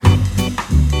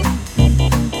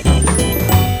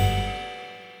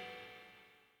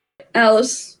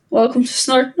Alice, welcome to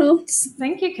Snark Notes.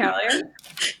 Thank you, Kelly.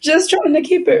 Just trying to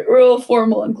keep it real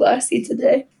formal and classy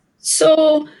today.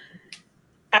 So,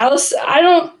 Alice, I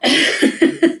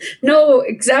don't know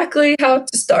exactly how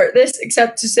to start this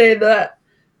except to say that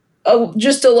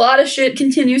just a lot of shit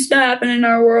continues to happen in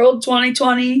our world.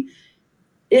 2020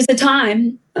 is a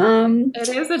time. It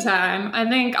is a time. I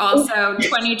think also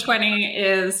 2020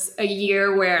 is a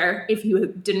year where, if you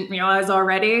didn't realize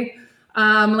already,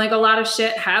 like a lot of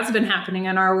shit has been happening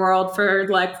in our world for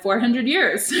like 400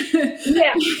 years.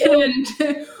 Yeah.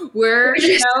 And we're,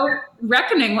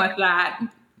 reckoning with that.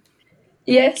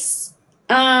 Yes.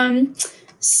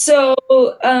 So,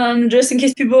 just in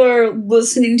case people are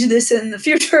listening to this in the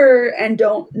future and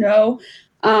don't know,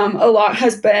 a lot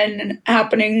has been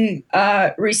happening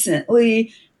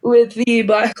recently with the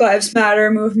Black Lives Matter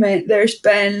movement. There's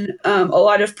been a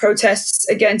lot of protests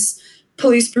against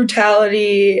police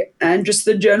brutality and just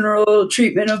the general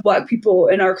treatment of Black people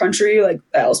in our country, like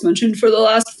Alice mentioned, for the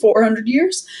last 400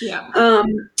 years. Yeah.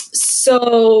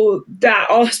 So that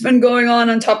all has been going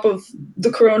on top of the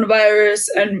coronavirus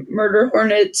and murder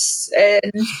hornets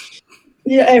and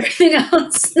everything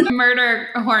else. Murder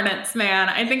hornets, man.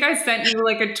 I think I sent you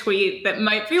like a tweet that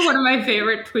might be one of my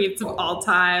favorite tweets of all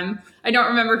time. I don't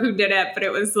remember who did it, but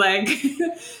it was like,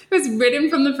 it was written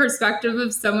from the perspective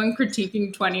of someone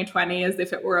critiquing 2020 as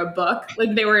if it were a book.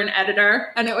 Like they were an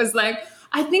editor. And it was like,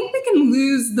 I think we can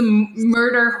lose the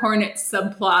murder hornet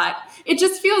subplot. It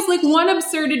just feels like one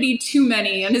absurdity too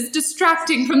many and is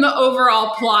distracting from the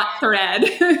overall plot thread.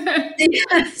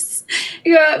 Yes.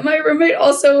 Yeah, my roommate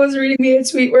also was reading me a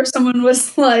tweet where someone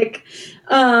was like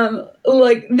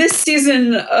this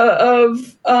season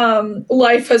of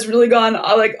life has really gone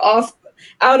off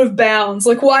out of bounds.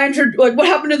 Like what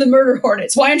happened to the murder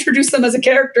hornets? Why introduce them as a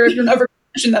character if you're never going to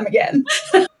mention them again?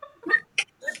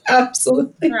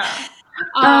 Absolutely. Yeah.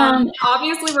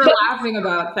 Obviously we're laughing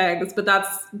about things, but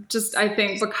that's just, I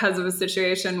think, because of a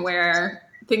situation where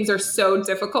things are so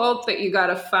difficult that you got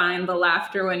to find the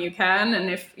laughter when you can. And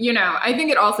if, I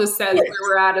think it also says where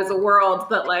we're at as a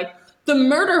world that like the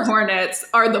murder hornets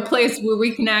are the place where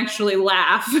we can actually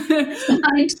laugh.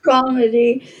 Find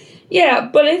comedy. Yeah,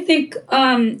 but I think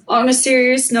on a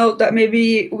serious note that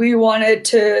maybe we wanted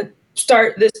to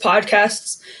start this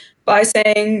podcast by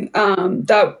saying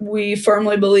that we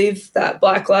firmly believe that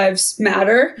Black Lives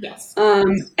Matter. Yes.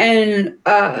 And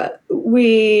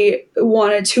we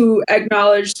wanted to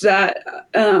acknowledge that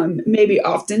maybe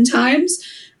oftentimes,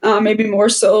 maybe more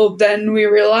so than we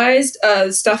realized,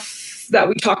 stuff that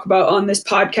we talk about on this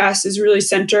podcast is really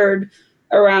centered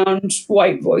around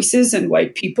white voices and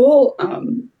white people.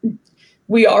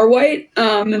 We are white,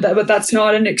 but that's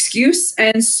not an excuse.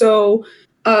 And so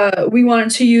we wanted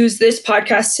to use this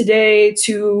podcast today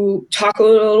to talk a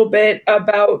little bit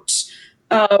about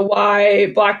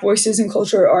why Black voices and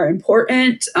culture are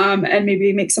important, and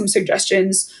maybe make some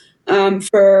suggestions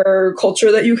for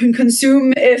culture that you can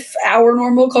consume if our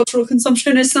normal cultural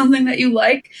consumption is something that you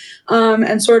like,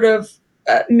 and sort of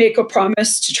make a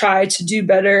promise to try to do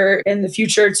better in the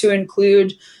future to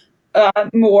include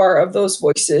more of those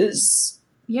voices.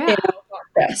 Yeah.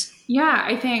 Yeah,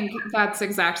 I think that's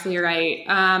exactly right.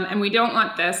 And we don't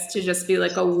want this to just be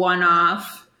like a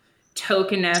one-off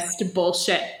tokenist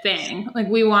bullshit thing. Like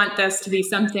we want this to be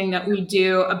something that we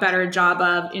do a better job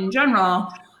of in general,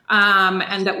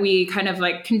 and that we kind of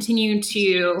like continue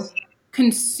to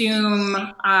consume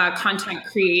content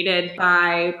created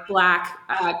by Black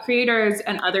creators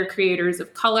and other creators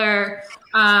of color,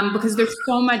 because there's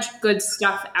so much good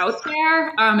stuff out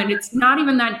there, and it's not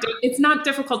even that it's not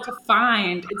difficult to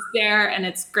find. It's there and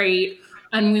it's great,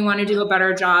 and we want to do a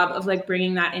better job of like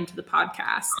bringing that into the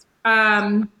podcast.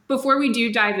 Before we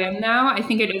do dive in, though, I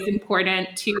think it is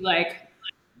important to like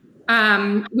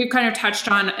we've kind of touched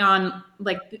on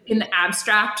like in the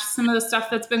abstract some of the stuff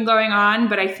that's been going on,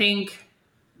 but I think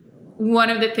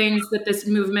one of the things that this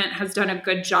movement has done a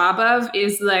good job of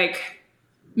is like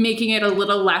making it a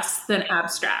little less than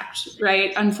abstract,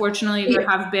 right? Unfortunately, there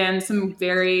have been some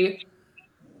very,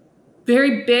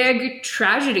 very big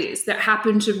tragedies that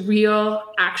happen to real,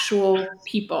 actual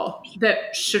people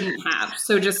that shouldn't have.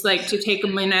 So just like to take a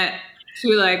minute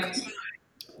to like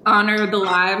honor the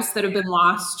lives that have been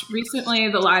lost recently,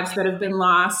 the lives that have been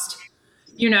lost,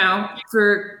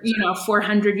 for,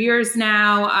 400 years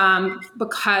now,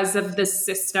 because of this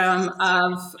system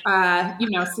of,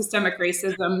 systemic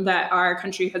racism that our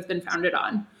country has been founded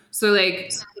on. So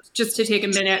like, just to take a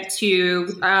minute to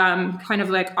kind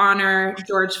of like honor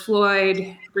George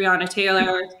Floyd, Breonna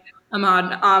Taylor,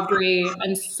 Ahmaud Arbery,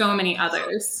 and so many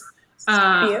others.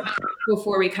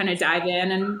 Before we kind of dive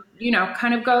in and,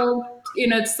 kind of go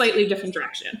in a slightly different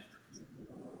direction.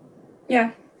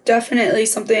 Yeah, definitely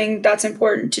something that's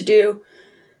important to do.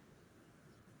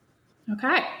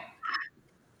 Okay.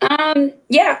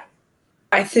 Yeah,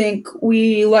 I think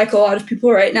we, like a lot of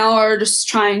people right now, are just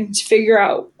trying to figure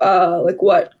out like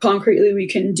what concretely we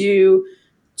can do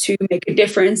to make a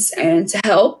difference and to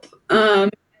help.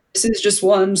 This is just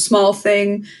one small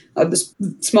thing of this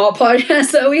small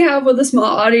podcast that we have with a small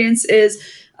audience is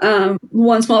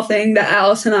one small thing that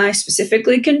Alice and I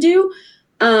specifically can do.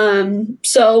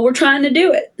 So we're trying to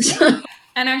do it.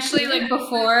 And actually, like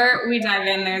before we dive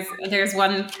in, there's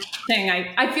one thing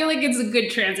I feel like it's a good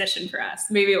transition for us.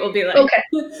 Maybe it will be like, Okay.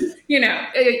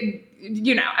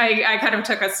 I kind of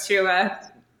took us to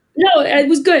No, it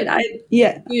was good.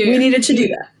 We needed to do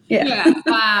that. Yeah.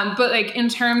 But like in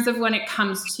terms of when it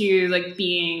comes to like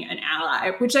being an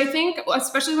ally, which I think,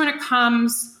 especially when it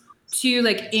comes to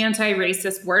like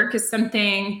anti-racist work, is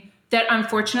something that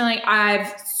unfortunately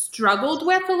I've struggled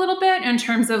with a little bit in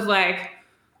terms of like,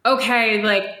 okay,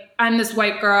 like I'm this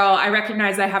white girl, I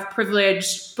recognize I have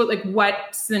privilege, but like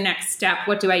what's the next step?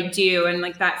 What do I do? And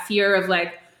like that fear of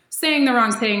like saying the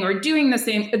wrong thing or doing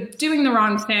the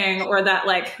wrong thing, or that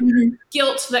like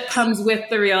guilt that comes with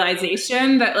the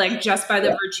realization that like just by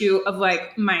the virtue of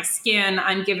like my skin,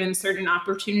 I'm given certain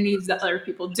opportunities that other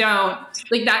people don't.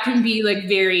 Like that can be like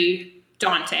very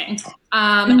daunting.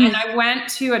 And I went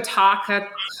to a talk a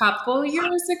couple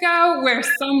years ago where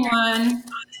someone,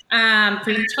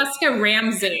 Francesca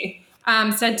Ramsey,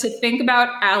 said to think about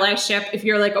allyship if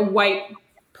you're like a white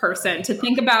person, to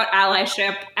think about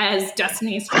allyship as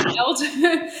Destiny's Child,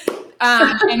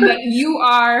 and that you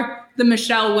are the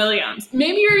Michelle Williams.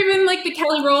 Maybe you're even like the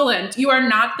Kelly Rowland. You are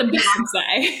not the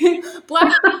Beyonce.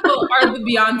 Black people are the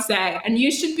Beyonce, and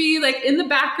you should be like in the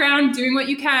background doing what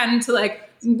you can to like,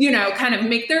 kind of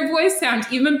make their voice sound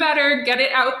even better, get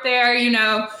it out there,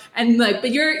 and like, but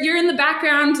you're in the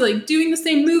background like doing the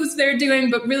same moves they're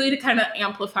doing, but really to kind of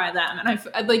amplify them. And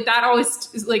I like that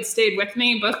always like stayed with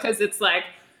me because it's like,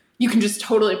 you can just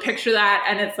totally picture that,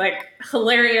 and it's like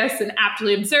hilarious and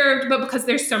aptly observed, but because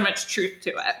there's so much truth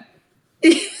to it.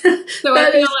 So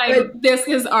I feel like this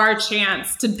is our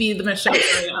chance to be the Michelle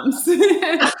Williams.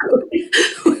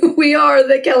 We are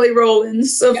the Kelly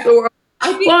Rowlands of the world.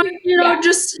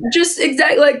 Just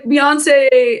exactly like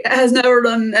Beyonce has never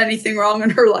done anything wrong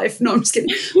in her life. No, I'm just kidding.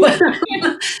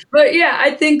 But yeah, I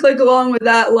think like along with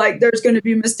that, like there's going to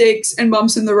be mistakes and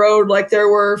bumps in the road, like there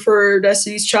were for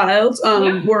Destiny's Child.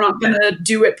 We're not going to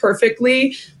do it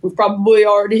perfectly. We've probably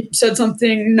already said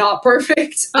something not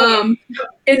perfect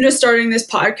in just starting this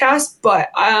podcast, but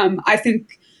I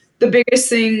think the biggest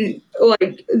thing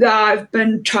like that I've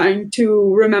been trying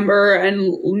to remember,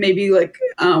 and maybe like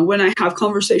when I have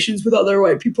conversations with other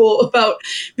white people about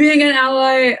being an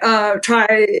ally,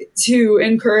 try to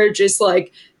encourage is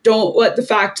like, don't let the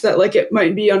fact that like it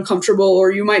might be uncomfortable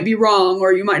or you might be wrong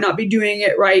or you might not be doing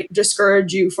it right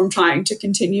discourage you from trying to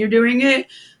continue doing it.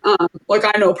 Like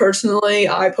I know personally,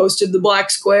 I posted the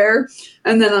black square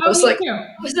and then I was like,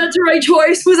 was that the right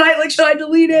choice? Was I like, should I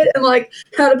delete it? And like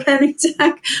had a panic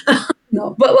attack.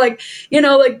 No, but like,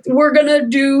 like we're going to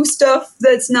do stuff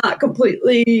that's not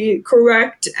completely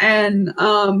correct and,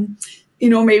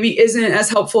 maybe isn't as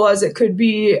helpful as it could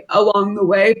be along the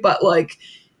way. But like,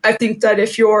 I think that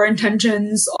if your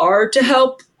intentions are to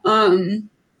help, and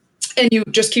you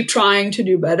just keep trying to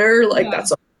do better, like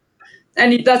that's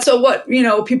what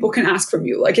people can ask from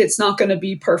you. Like it's not going to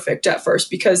be perfect at first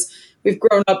because we've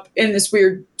grown up in this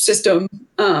weird system,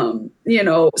 so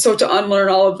to unlearn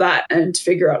all of that and to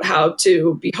figure out how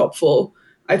to be helpful,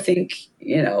 I think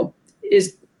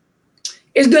is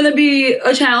going to be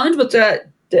a challenge. But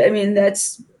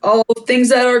that's all things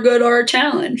that are good are a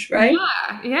challenge, right?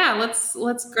 Yeah.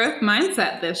 Let's growth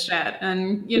mindset this shit,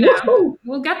 and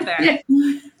we'll get there. Yeah.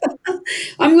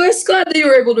 I'm just glad that you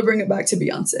were able to bring it back to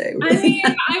Beyonce. I mean,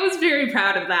 I was very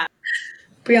proud of that.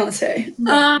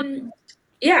 Beyonce.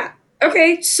 Yeah.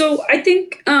 Okay. So I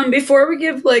think before we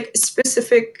give like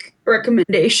specific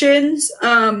recommendations,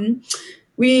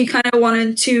 we kind of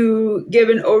wanted to give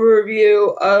an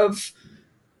overview of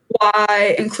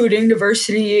why including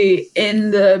diversity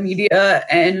in the media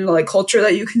and like culture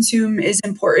that you consume is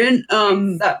important.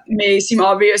 That may seem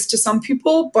obvious to some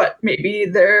people, but maybe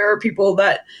there are people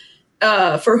that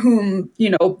for whom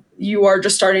you are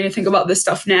just starting to think about this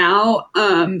stuff now,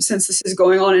 since this is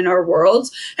going on in our world.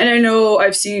 And I know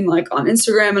I've seen like on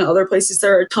Instagram and other places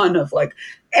there are a ton of like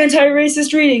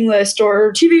anti-racist reading list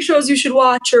or TV shows you should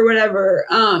watch or whatever.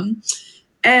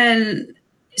 And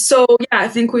so I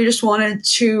think we just wanted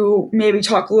to maybe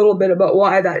talk a little bit about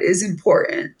why that is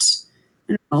important.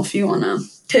 I don't know if you want to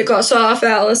kick us off,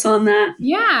 Alice, on that.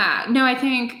 Yeah, no, I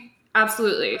think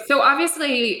Absolutely. So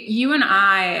obviously you and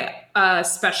I,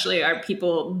 especially, are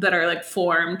people that are like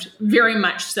formed very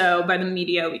much so by the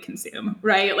media we consume,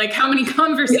 right? Like how many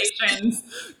conversations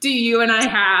do you and I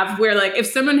have where like if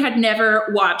someone had never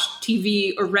watched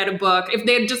TV or read a book, if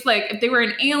they had just like, if they were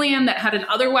an alien that had an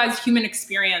otherwise human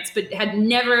experience, but had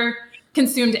never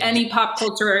consumed any pop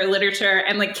culture or literature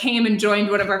and like came and joined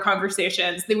one of our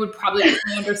conversations, they would probably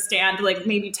understand like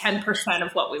maybe 10%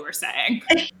 of what we were saying.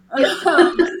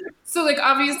 So like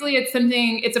obviously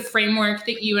it's a framework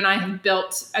that you and I have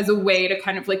built as a way to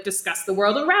kind of like discuss the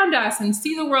world around us and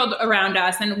see the world around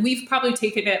us. And we've probably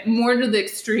taken it more to the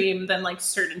extreme than like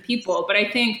certain people. But I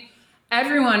think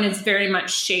everyone is very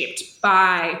much shaped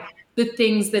by the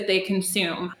things that they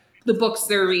consume, the books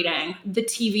they're reading, the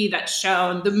TV that's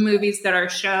shown, the movies that are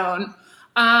shown.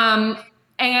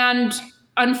 And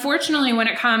unfortunately, when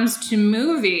it comes to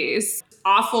movies,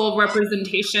 awful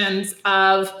representations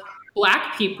of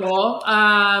Black people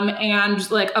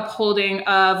and like upholding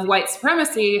of white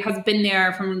supremacy has been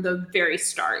there from the very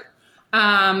start.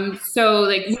 So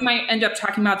like we might end up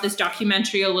talking about this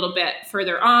documentary a little bit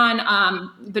further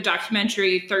on. The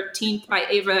documentary 13th by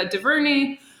Ava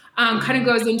DuVernay kind of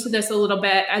goes into this a little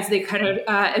bit as they kind of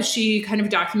as she kind of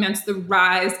documents the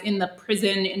rise in the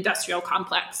prison industrial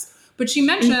complex. But she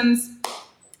mentions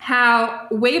how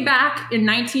way back in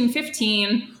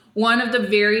 1915, one of the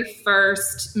very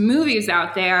first movies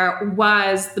out there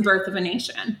was The Birth of a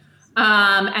Nation.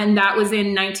 And that was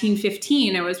in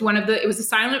 1915. It was a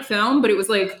silent film, but it was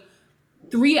like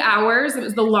 3 hours. It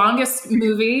was the longest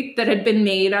movie that had been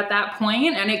made at that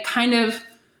point. And it kind of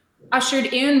ushered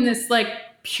in this like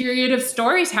period of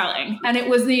storytelling. And it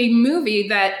was the movie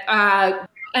that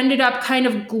ended up kind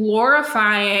of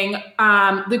glorifying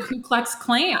the Ku Klux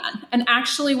Klan, and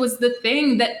actually was the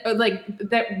thing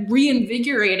that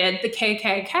reinvigorated the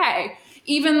KKK.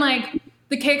 Even like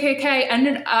the KKK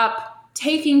ended up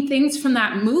taking things from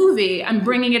that movie and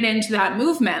bringing it into that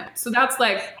movement. So that's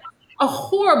like a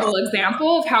horrible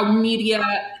example of how media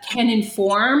can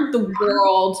inform the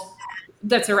world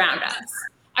that's around us.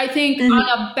 I think on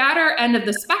a better end of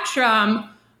the spectrum,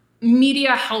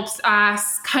 media helps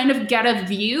us kind of get a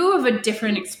view of a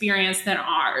different experience than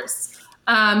ours.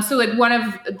 So like one of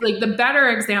like the better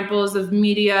examples of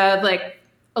media, like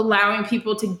allowing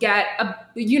people to get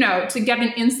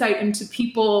an insight into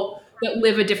people that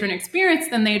live a different experience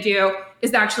than they do,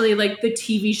 is actually like the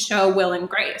TV show Will and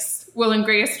Grace. Will and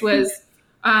Grace was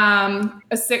a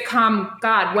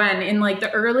sitcom, when in like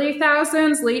the early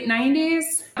thousands, late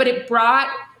 90s, but it brought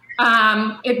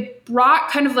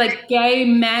kind of like gay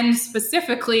men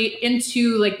specifically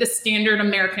into like the standard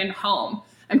American home.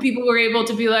 And people were able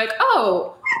to be like,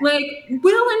 oh, like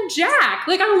Will and Jack,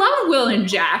 like I love Will and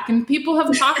Jack. And people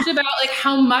have talked about like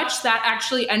how much that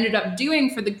actually ended up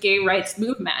doing for the gay rights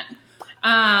movement.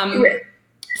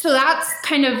 So that's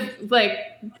kind of like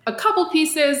a couple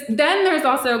pieces. Then there's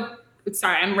also,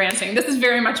 sorry, I'm ranting. This is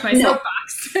very much my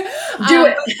soapbox. Do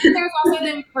it. There's also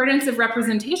the importance of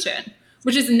representation,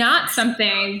 which is not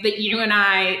something that you and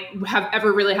I have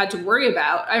ever really had to worry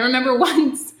about. I remember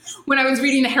once when I was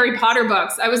reading the Harry Potter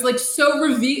books, I was like so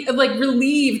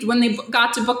relieved when they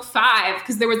got to book 5,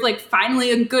 because there was like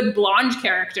finally a good blonde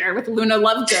character with Luna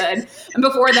Lovegood. And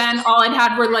before then, all I'd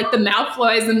had were like the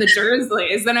Malfoys and the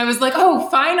Dursleys. And I was like, oh,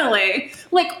 finally.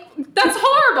 Like, that's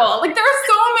horrible. Like, there are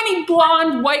so many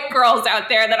blonde white girls out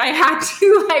there that I had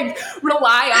to like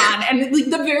rely on. And like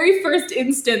the very first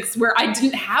instance where I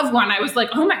didn't have one, I was like,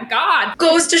 oh my God.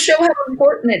 Goes to show how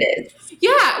important it is.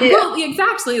 Yeah, well,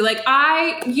 exactly. Like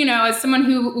I, as someone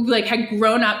who like had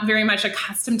grown up very much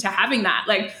accustomed to having that,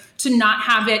 like to not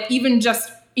have it even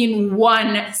just in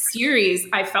one series,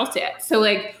 I felt it. So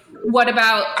like, what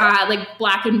about like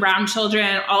Black and brown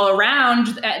children all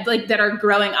around like that are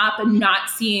growing up and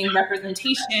not seeing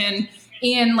representation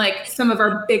in like some of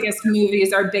our biggest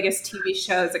movies, our biggest TV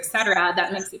shows, etc.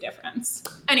 That makes a difference.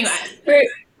 Anyway. Right.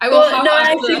 I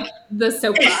will the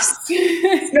soapbox.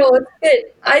 No, it's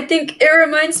good. I think it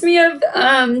reminds me of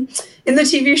in the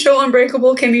TV show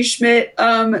Unbreakable Kimmy Schmidt.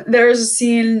 There's a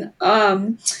scene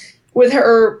with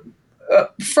her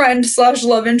friend /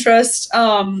 love interest.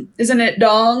 Isn't it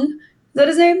Dong? Is that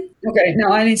his name? Okay, no,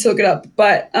 I need to look it up.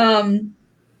 But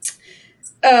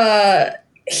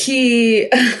she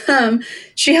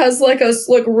has like a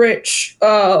rich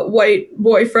white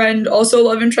boyfriend, also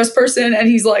love interest person, and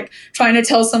he's like trying to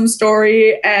tell some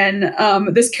story, and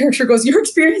this character goes, your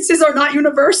experiences are not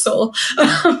universal,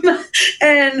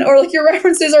 or like your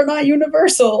references are not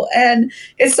universal. And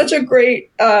it's such a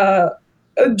great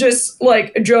just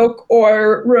like a joke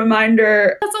or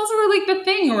reminder. That's also like the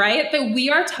thing, right? That we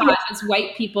are taught as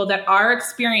white people that our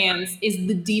experience is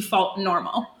the default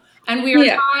normal. And we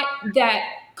are taught that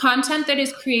content that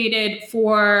is created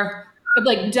for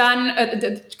like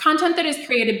content that is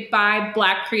created by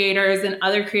Black creators and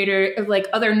other creators, like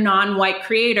other non-white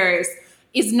creators,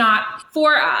 is not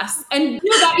for us. And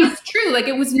that is true. Like,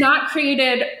 it was not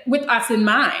created with us in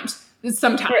mind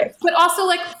sometimes, but also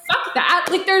like, fuck that.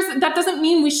 Like, that doesn't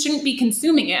mean we shouldn't be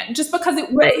consuming it. Just because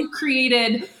it wasn't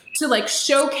created to like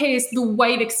showcase the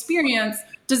white experience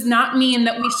does not mean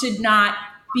that we should not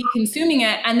be consuming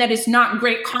it, and that it's not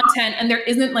great content, and there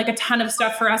isn't like a ton of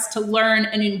stuff for us to learn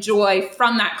and enjoy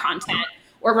from that content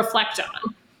or reflect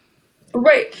on.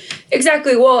 Right.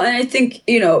 Exactly. Well, and I think,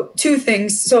 two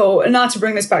things. So, not to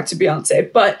bring this back to Beyonce,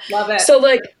 but love it. So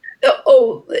like,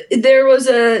 there was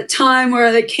a time where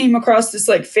I came across this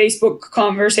like Facebook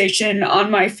conversation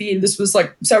on my feed. This was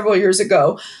like several years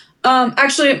ago.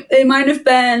 Actually, it might have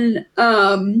been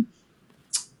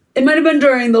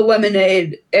during the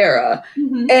Lemonade era.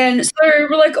 Mm-hmm. And so there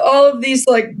were like all of these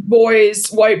like boys,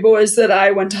 white boys that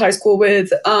I went to high school with.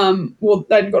 Well,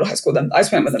 I didn't go to high school with them. I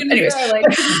swam with them. Anyways. That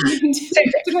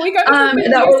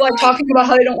were like talking about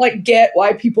how they don't like get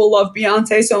why people love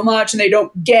Beyonce so much, and they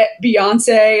don't get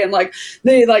Beyonce, and like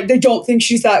they don't think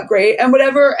she's that great and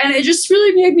whatever. And it just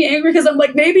really made me angry, because I'm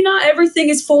like, maybe not everything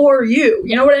is for you.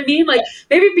 You know what I mean? Like,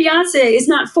 maybe Beyonce is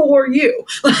not for you.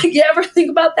 Like, you ever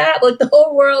think about that? Like, the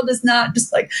whole world is not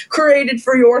just like created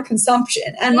for your consumption.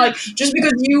 And like, just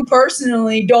because you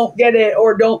personally don't get it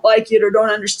or don't like it or don't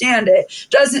understand it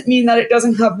doesn't mean that it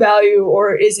doesn't have value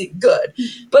or isn't good.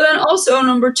 But then also,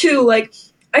 number two, like,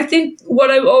 I think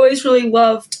what I've always really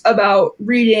loved about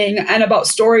reading and about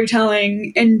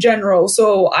storytelling in general,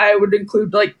 so I would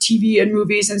include like TV and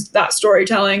movies and that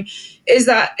storytelling, is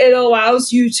that it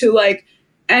allows you to like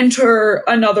enter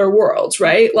another world,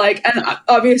 right? Like, and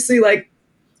obviously, like,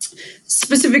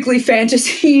 specifically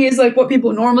fantasy is like what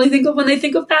people normally think of when they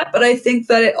think of that, but I think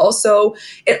that it also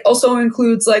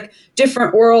includes like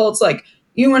different worlds. Like,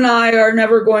 you and I are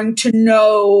never going to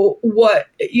know what,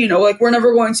 like, we're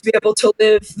never going to be able to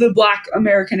live the Black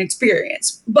American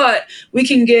experience, but we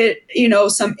can get,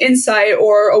 some insight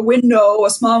or a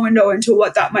small window into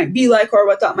what that might be like or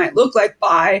what that might look like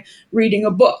by reading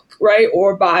a book, right?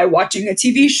 Or by watching a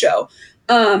TV show.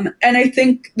 And I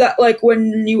think that like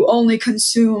when you only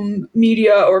consume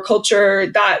media or culture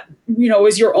that,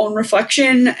 is your own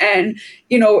reflection and,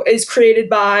 is created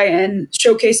by and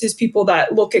showcases people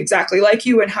that look exactly like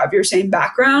you and have your same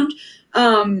background,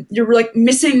 you're like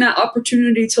missing that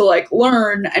opportunity to like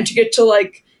learn and to get to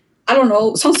like, I don't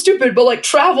know, sounds stupid, but like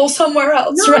travel somewhere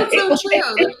else. No, right? It's so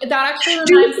true. That actually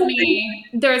reminds me,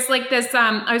 there's like this,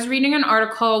 I was reading an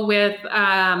article with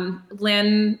an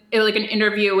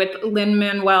interview with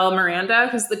Lin-Manuel Miranda,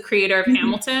 who's the creator of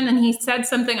Hamilton. And he said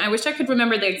something, I wish I could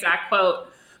remember the exact quote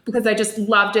because I just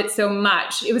loved it so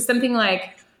much. It was something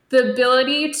like, the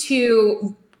ability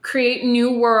to create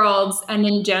new worlds and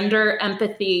engender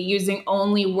empathy using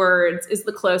only words is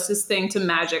the closest thing to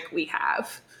magic we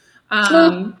have.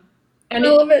 And I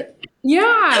love it.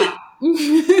 Yeah.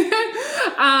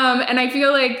 And I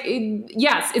feel like,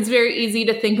 it's very easy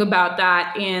to think about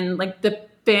that in like the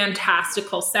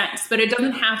fantastical sense, but it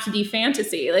doesn't have to be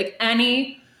fantasy. Like,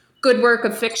 any good work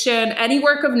of fiction, any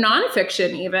work of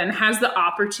nonfiction even has the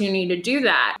opportunity to do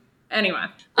that. Anyway.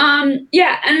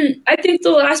 Yeah. And I think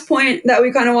the last point that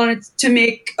we kind of wanted to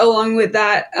make along with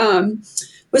that,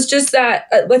 was just that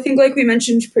I think, like we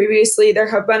mentioned previously, there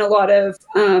have been a lot of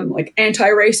like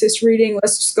anti-racist reading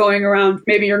lists going around.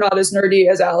 Maybe you're not as nerdy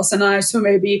as Alice and I, so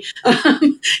maybe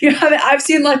I've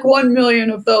seen like 1 million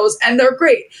of those, and they're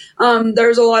great.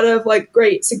 There's a lot of like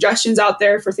great suggestions out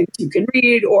there for things you can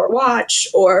read or watch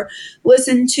or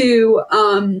listen to,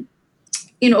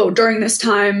 during this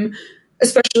time.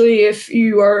 Especially if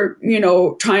you are,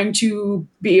 trying to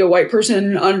be a white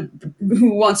person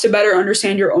who wants to better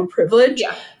understand your own privilege,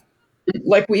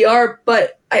 like we are.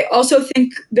 But I also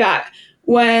think that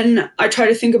when I try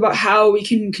to think about how we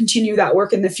can continue that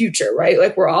work in the future, right?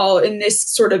 Like, we're all in this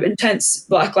sort of intense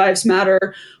Black Lives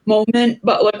Matter moment,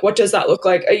 but like, what does that look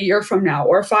like a year from now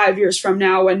or 5 years from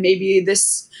now, when maybe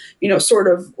this, sort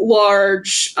of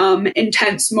large,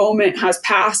 intense moment has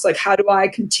passed? Like, how do I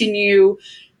continue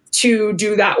to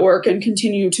do that work and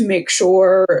continue to make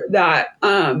sure that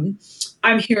I'm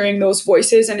hearing those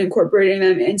voices and incorporating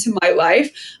them into my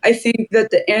life? I think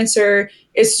that the answer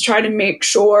is to try to make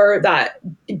sure that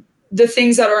the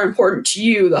things that are important to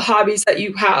you, the hobbies that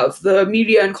you have, the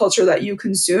media and culture that you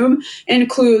consume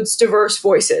includes diverse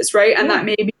voices, right? And that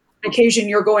maybe occasion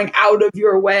you're going out of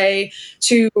your way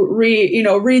to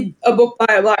read a book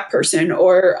by a Black person,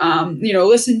 or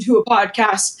listen to a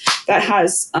podcast that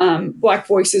has Black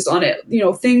voices on it,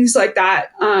 things like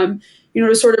that,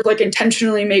 to sort of like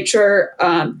intentionally make sure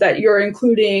that you're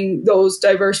including those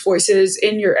diverse voices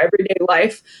in your everyday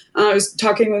life. I was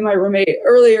talking with my roommate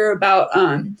earlier about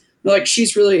like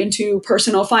she's really into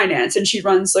personal finance, and she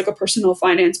runs like a personal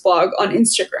finance blog on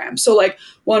Instagram. So like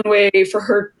one way for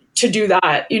her to do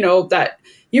that, that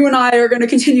you and I are going to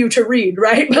continue to read,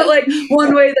 right? But like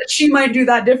one way that she might do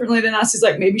that differently than us is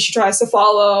like maybe she tries to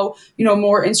follow,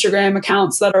 more Instagram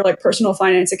accounts that are like personal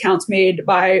finance accounts made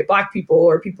by Black people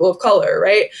or people of color,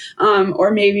 right?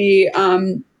 Or maybe,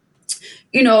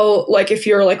 like if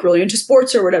you're like really into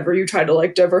sports or whatever, you try to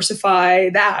like diversify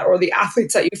that, or the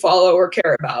athletes that you follow or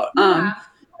care about.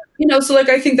 So like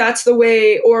I think that's the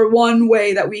way, or one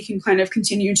way that we can kind of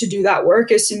continue to do that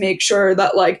work, is to make sure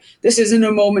that like this isn't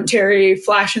a momentary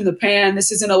flash in the pan.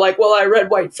 This isn't a like, well, I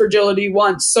read White Fragility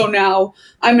once, so now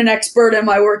I'm an expert and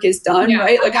my work is done,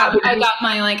 right? Like I got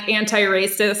my like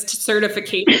anti-racist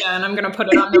certification. I'm gonna put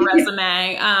it on the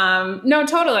resume. No,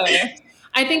 totally.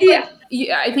 I think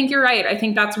I think you're right. I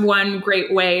think that's one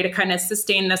great way to kind of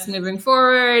sustain this moving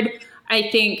forward. I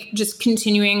think just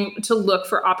continuing to look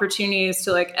for opportunities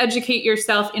to like educate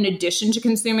yourself in addition to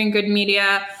consuming good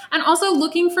media, and also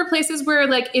looking for places where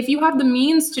like if you have the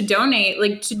means to donate,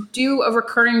 like to do a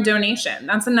recurring donation.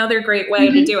 That's another great way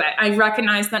to do it. I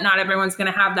recognize that not everyone's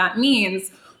going to have that means,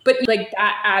 but like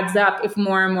that adds up if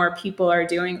more and more people are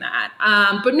doing that.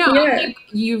 But no, I think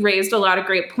you raised a lot of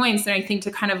great points, and I think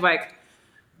to kind of like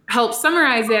help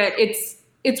summarize it,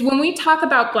 it's when we talk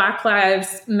about Black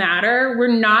Lives Matter, we're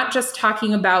not just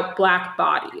talking about Black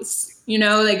bodies,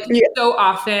 so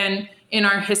often in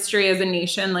our history as a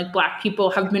nation, like Black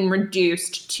people have been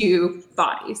reduced to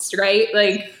bodies, right?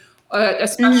 Like,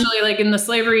 especially like in the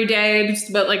slavery days,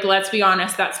 but like, let's be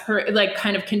honest, that's like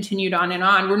kind of continued on and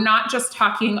on. We're not just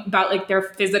talking about like their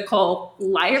physical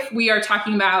life. We are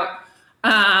talking about,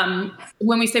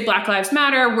 when we say Black Lives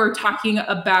Matter, we're talking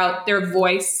about their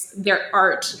voice, their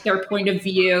art, their point of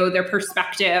view, their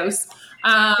perspectives.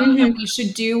 And we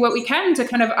should do what we can to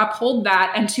kind of uphold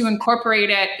that and to incorporate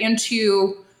it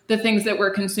into the things that we're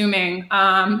consuming,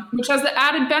 which has the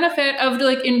added benefit of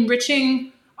like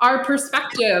enriching our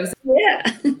perspectives.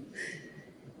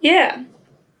 Yeah.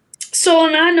 So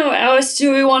on that note, Alice,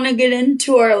 do we want to get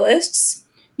into our lists?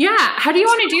 Yeah. How do you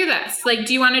want to do this? Like,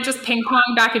 do you want to just ping pong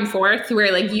back and forth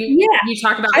where like you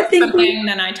talk about something,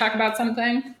 then I talk about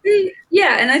something?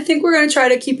 Yeah. And I think we're going to try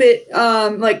to keep it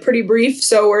like pretty brief.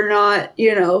 So we're not,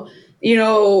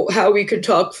 how we could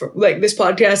talk for like this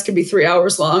podcast could be 3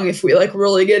 hours long if we like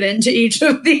really get into each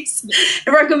of these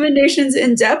recommendations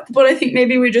in depth. But I think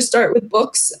maybe we just start with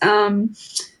books and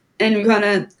we kind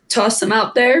of toss them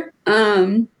out there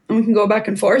and we can go back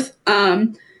and forth.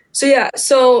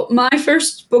 So my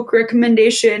first book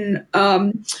recommendation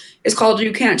is called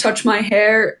You Can't Touch My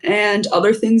Hair and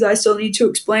Other Things I Still Need to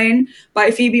Explain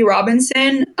by Phoebe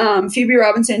Robinson. Phoebe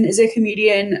Robinson is a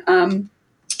comedian.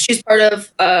 She's part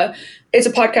of, it's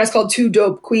a podcast called Two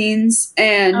Dope Queens,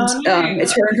 and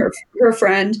it's her and her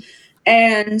friend.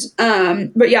 And,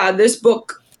 but yeah, this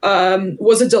book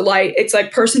was a delight. It's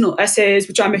like personal essays,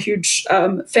 which I'm a huge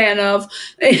fan of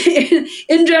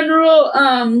in general.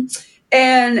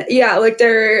 And yeah, like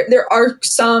there are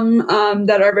some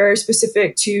that are very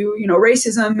specific to,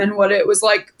 racism and what it was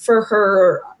like for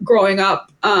her growing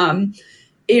up,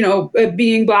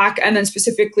 being Black, and then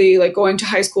specifically like going to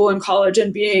high school and college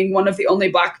and being one of the only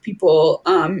Black people,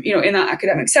 in that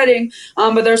academic setting.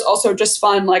 But there's also just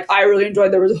fun. Like I really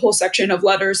enjoyed, there was a whole section of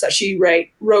letters that she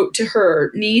wrote to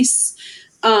her niece.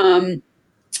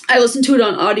 I listened to it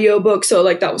on audiobook, so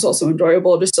like that was also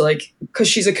enjoyable just to like, because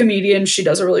she's a comedian, she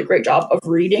does a really great job of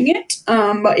reading it.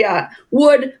 But yeah,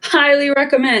 would highly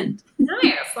recommend.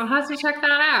 Nice. I'll have to check that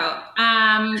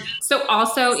out. So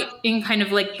also in kind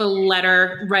of like the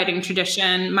letter writing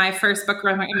tradition, my first book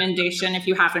recommendation, if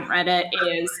you haven't read it,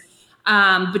 is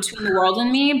Between the World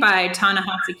and Me by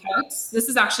Ta-Nehisi Coates. This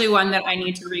is actually one that I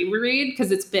need to reread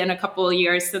because it's been a couple of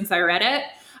years since I read it.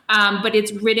 But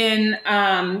it's written,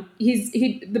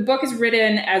 the book is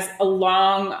written as a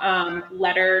long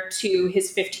letter to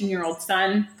his 15-year-old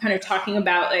son, kind of talking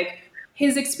about like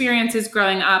his experiences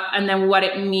growing up and then what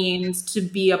it means to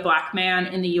be a Black man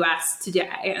in the US today,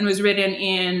 and was written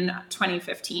in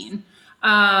 2015.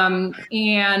 And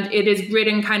it is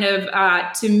written kind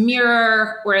of to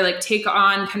mirror or like take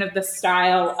on kind of the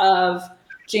style of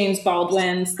James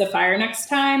Baldwin's The Fire Next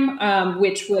Time,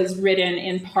 which was written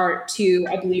in part to,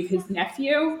 I believe, his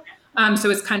nephew. So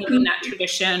it's kind of in that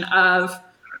tradition of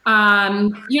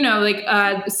Someone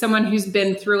who's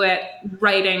been through it,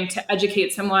 writing to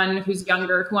educate someone who's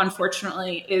younger, who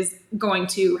unfortunately is going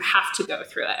to have to go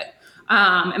through it.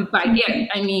 And by it,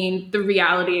 I mean the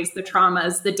realities, the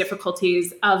traumas, the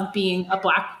difficulties of being a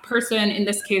Black person, in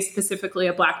this case, specifically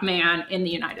a Black man in the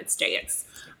United States.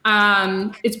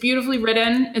 It's beautifully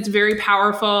written. It's very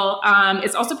powerful.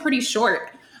 It's also pretty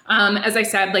short. As I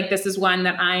said, this is one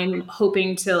that I'm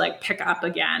hoping to pick up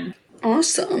again.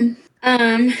 Awesome.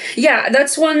 Yeah,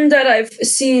 that's one that I've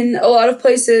seen a lot of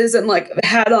places and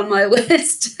had on my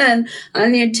list, and I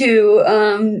need to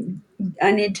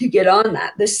get on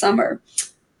that this summer.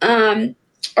 All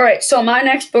right, so my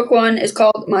next book one is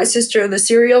called My Sister the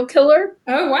Serial Killer.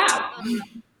 Oh, wow.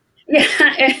 Yeah,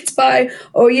 it's by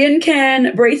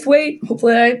Oyinkan Braithwaite.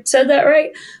 Hopefully I said that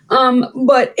right.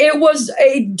 But it was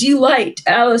a delight.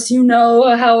 Alice, you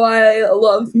know how I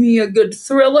love me a good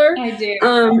thriller. I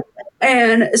do.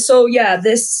 And so, yeah,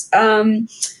 this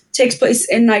takes place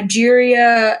in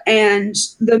Nigeria, and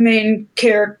the main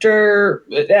character,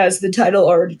 as the title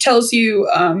already tells you,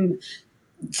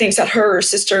 thinks that her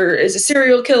sister is a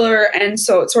serial killer, and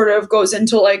so it sort of goes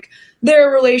into their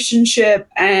relationship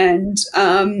and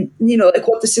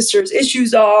what the sisters'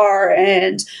 issues are,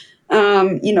 and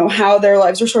how their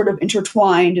lives are sort of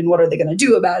intertwined and what are they going to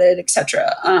do about it,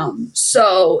 etc.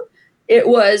 So it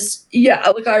was,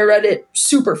 I read it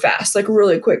super fast,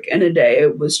 really quick in a day.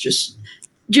 It was just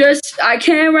I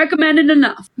can't recommend it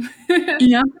enough.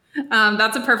 Yeah.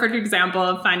 That's a perfect example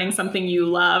of finding something you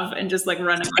love and just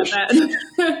running with it.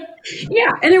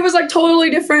 Yeah, and it was totally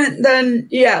different than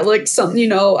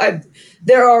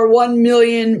there are 1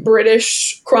 million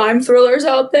British crime thrillers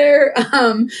out there.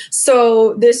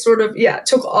 So this sort of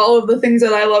took all of the things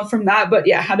that I love from that, but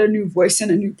had a new voice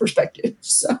and a new perspective.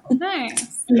 So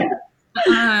nice. Yeah.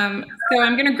 So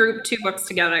I'm going to group two books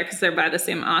together because they're by the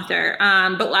same author.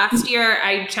 But last year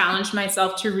I challenged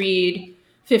myself to read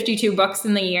 52 books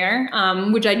in the year,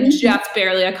 which I just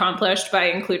barely accomplished by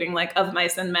including Of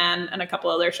Mice and Men and a couple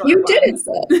other short ones. You did it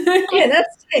though. Yeah,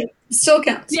 that's it. Still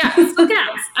counts. Yeah, it still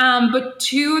counts. But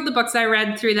two of the books I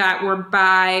read through that were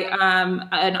by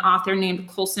an author named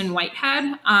Colson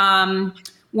Whitehead.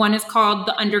 One is called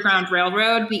The Underground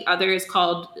Railroad. The other is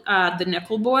called The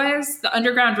Nickel Boys. The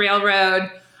Underground Railroad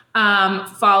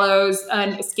follows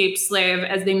an escaped slave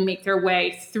as they make their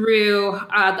way through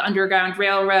the Underground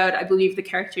Railroad. I believe the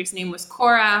character's name was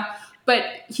Cora, but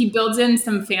he builds in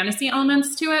some fantasy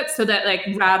elements to it so that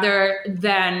rather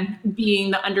than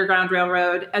being the Underground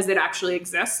Railroad as it actually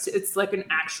exists, it's an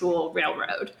actual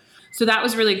railroad. So that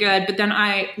was really good. But then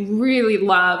I really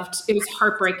loved, it was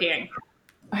heartbreaking.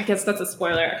 I guess that's a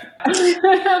spoiler.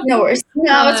 No worries.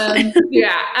 No, it's fine.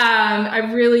 I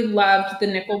really loved The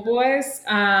Nickel Boys,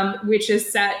 which is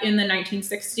set in the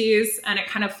 1960s, and it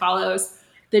kind of follows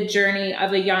the journey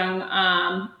of a young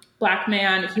Black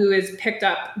man who is picked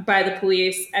up by the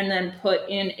police and then put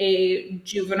in a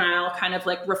juvenile kind of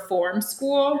reform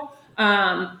school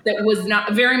that was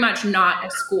not very much not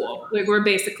a school. We're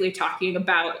basically talking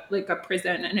about a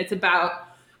prison, and it's about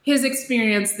his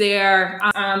experience there,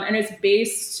 and it's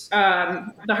based,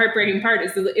 the heartbreaking part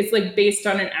is it's based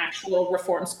on an actual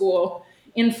reform school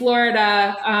in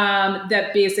Florida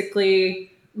that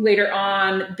basically later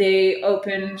on they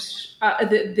opened,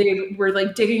 they were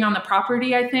digging on the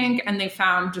property, I think, and they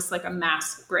found just a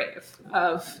mass grave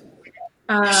of,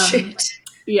 shit.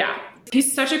 Yeah.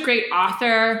 He's such a great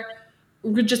author.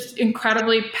 Just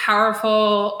incredibly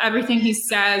powerful. Everything he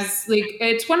says,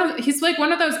 he's one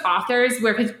of those authors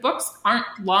where his books aren't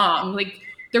long.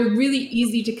 They're really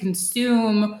easy to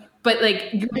consume, but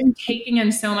you're taking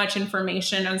in so much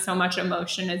information and so much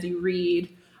emotion as you read.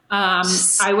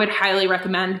 I would highly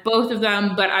recommend both of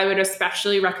them, but I would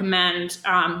especially recommend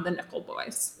The Nickel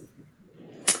Boys.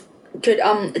 Good.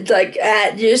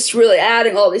 Just really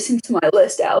adding all these things to my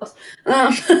list, Alice.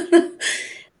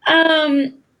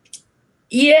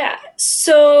 Yeah,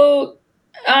 so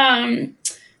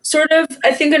sort of,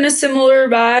 I think in a similar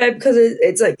vibe, because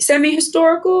it's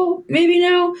semi-historical, maybe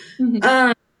now.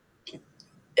 Mm-hmm.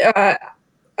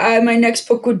 My next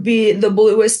book would be The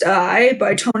Bluest Eye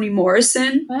by Toni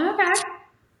Morrison. Okay.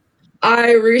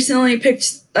 I recently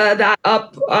picked that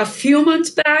up a few months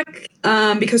back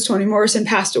because Toni Morrison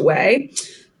passed away.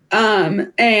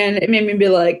 And it made me be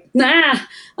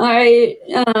I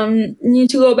need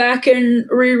to go back and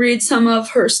reread some of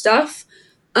her stuff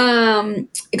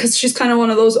because she's kind of one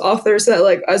of those authors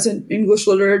that as an English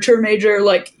literature major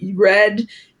read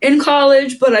in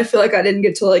college, but I feel I didn't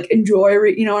get to enjoy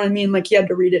you know what I mean, you had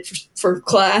to read it for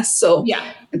class, so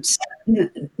yeah, it's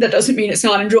that doesn't mean it's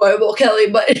not enjoyable, Kelly,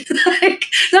 but like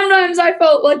sometimes I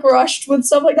felt like rushed with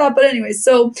stuff like that. But anyway,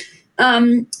 so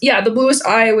The Bluest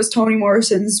Eye was Toni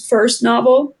Morrison's first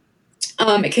novel.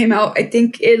 It came out, I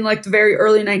think, in like the very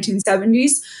early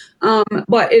 1970s,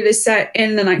 but it is set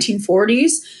in the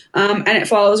 1940s, and it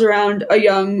follows around a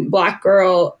young Black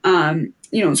girl,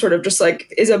 sort of just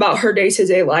like is about her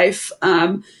day-to-day life.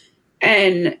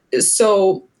 And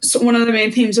so one of the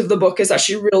main themes of the book is that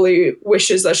she really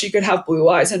wishes that she could have blue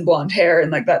eyes and blonde hair,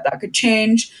 and like that could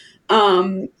change,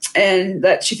 and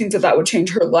that she thinks that would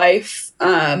change her life.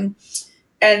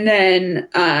 And then,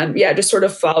 just sort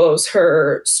of follows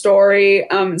her story,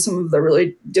 some of the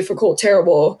really difficult,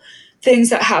 terrible things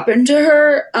that happened to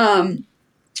her.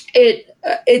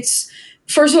 It's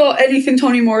first of all, anything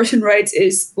Toni Morrison writes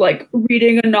is like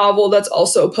reading a novel that's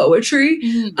also poetry.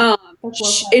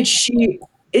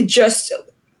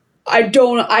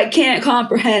 I can't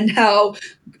comprehend how,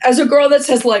 as a girl that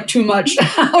says like too much,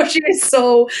 how she is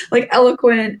so like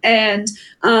eloquent, and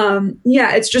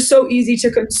it's just so easy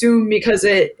to consume because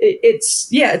it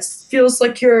feels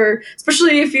like you're,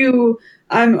 especially if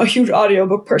I'm a huge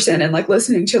audiobook person, and like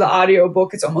listening to the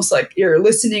audiobook, it's almost like you're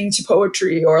listening to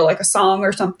poetry or like a song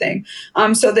or something.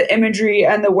 So the imagery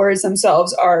and the words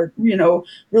themselves are,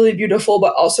 really beautiful,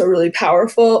 but also really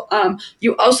powerful.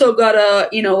 You also gotta,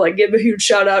 give a huge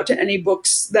shout out to any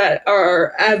books that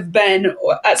have been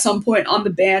at some point on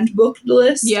the banned book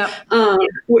list. Yeah.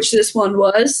 Which this one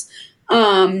was,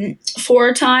 for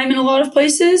a time in a lot of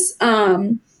places.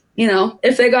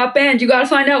 If they got banned, you got to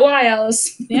find out why,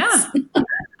 Alice. Yeah.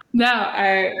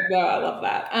 I love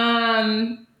that.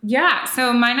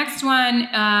 So my next one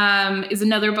is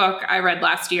another book I read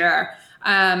last year,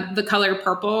 The Color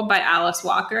Purple by Alice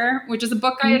Walker, which is a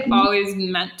book I had always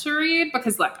meant to read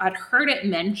because like I'd heard it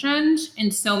mentioned in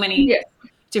so many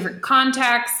different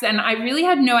contexts, and I really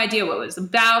had no idea what it was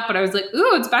about, but I was like,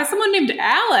 ooh, it's by someone named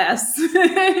Alice.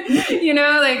 I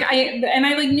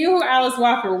knew who Alice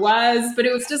Walker was, but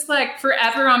it was just like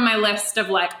forever on my list of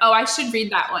like, oh, I should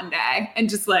read that one day, and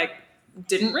just like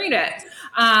didn't read it.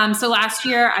 So last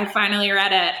year I finally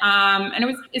read it,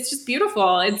 and it's just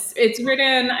beautiful. It's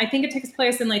written, I think it takes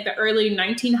place in like the early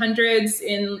 1900s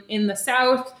in the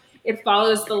South. It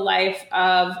follows the life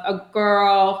of a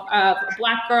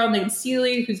Black girl named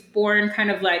Celie, who's born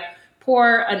kind of like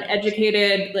poor,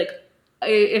 uneducated, like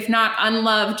if not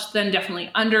unloved, then definitely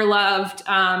underloved.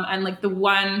 And like the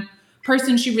one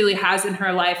person she really has in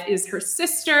her life is her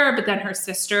sister, but then her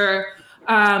sister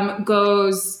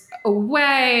goes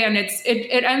away, and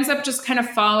it ends up just kind of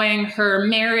following her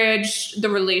marriage,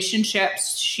 the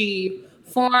relationships she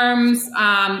forms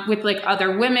with like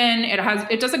other women.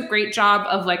 It does a great job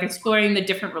of like exploring the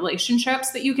different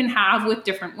relationships that you can have with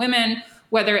different women,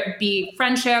 whether it be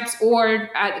friendships or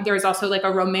there's also like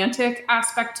a romantic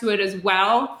aspect to it as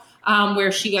well,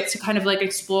 where she gets to kind of like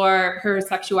explore her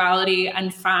sexuality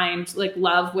and find like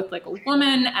love with like a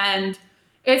woman, and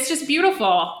it's just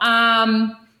beautiful.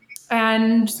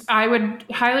 And I would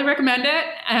highly recommend it.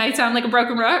 And I sound like a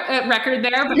broken record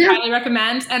there, but highly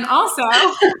recommend. And also,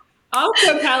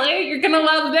 Kelly, you're going to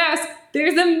love this.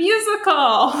 There's a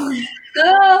musical.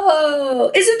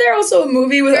 Oh, isn't there also a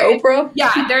movie with Oprah?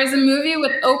 Yeah, there's a movie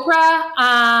with Oprah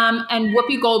and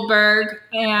Whoopi Goldberg.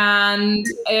 And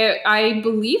I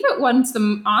believe it won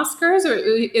some Oscars, or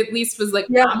at least was like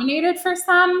nominated for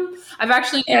some. I've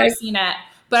actually never seen it,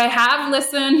 but I have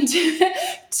listened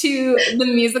to the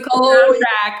musical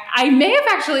soundtrack. I may have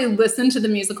actually listened to the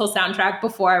musical soundtrack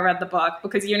before I read the book,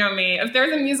 because you know me, if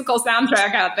there's a musical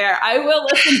soundtrack out there, I will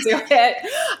listen to it.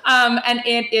 And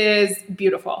it is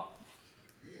beautiful.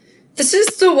 This is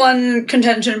the one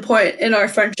contention point in our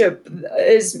friendship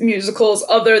is musicals,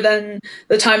 other than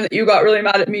the time that you got really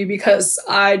mad at me because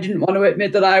I didn't want to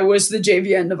admit that I was the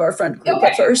JVN of our friend group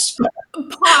at first.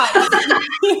 Pause.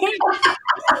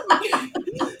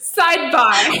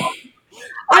 Sidebar.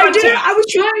 I was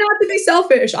trying not to be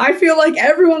selfish. I feel like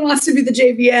everyone wants to be the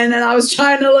JVN, and I was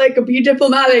trying to like be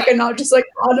diplomatic and not just like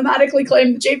automatically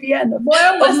claim the JVN of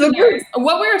the group.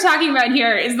 What we were talking about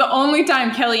here is the only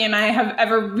time Kelly and I have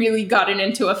ever really gotten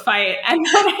into a fight. And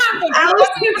what happened? Alice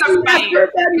has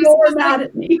never been more mad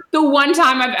at me. The one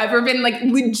time I've ever been like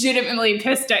legitimately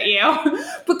pissed at you,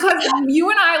 because you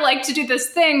and I like to do this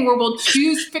thing where we'll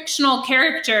choose fictional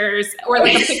characters or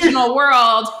like a fictional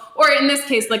world, or in this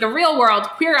case, like a real world,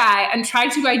 Queer Eye, and try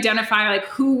to identify like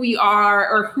who we are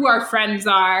or who our friends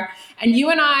are. And you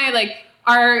and I, like,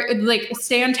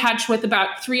 stay in touch with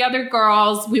about 3 other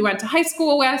girls we went to high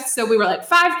school with. So we were like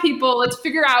 5 people. Let's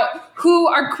figure out who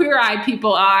our Queer Eye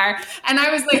people are. And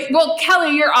I was like, well,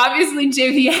 Kelly, you're obviously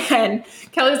JVN.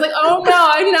 Kelly's like, oh no,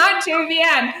 I'm not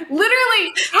JVN.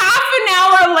 Literally half an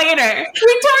hour later,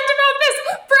 we talked about this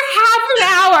for half an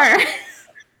hour.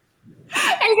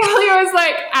 And Kelly was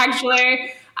like,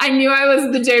 actually, I knew I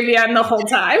was the JVN the whole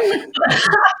time.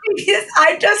 Because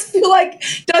I just feel like,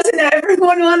 doesn't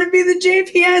everyone want to be the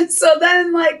JVN? So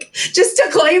then, like, just to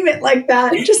claim it like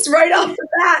that, just right off the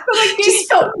bat, just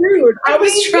felt rude. I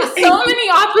was trying. So many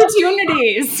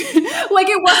opportunities. Like,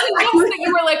 it wasn't just that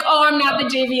you were like, oh, I'm not the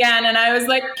JVN. And I was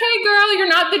like, okay, girl, you're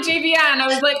not the JVN. I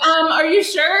was like, are you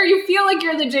sure? You feel like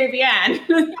you're the JVN.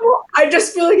 I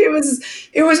just feel like it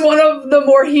was one of the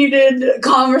more heated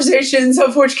conversations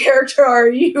of which character are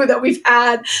you that we've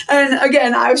had. And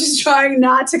again, I was just trying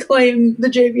not to claim the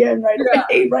JVN right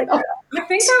off. I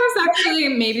think that was actually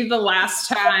maybe the last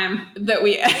time that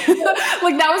we, like,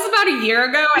 that was about a year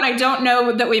ago. And I don't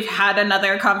know that we've had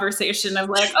another conversation of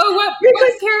like, oh, what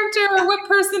character or what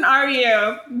person are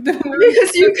you?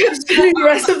 Because you kept spending the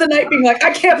rest of the night being like,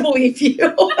 I can't believe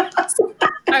you.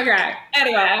 Okay.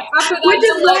 Anyway, after that, which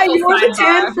is why you're the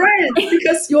tan friend,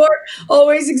 because you're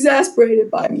always exasperated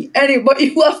by me. But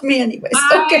you love me anyways.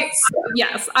 Okay.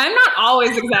 Yes, I'm not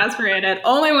always exasperated.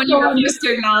 Only when you refuse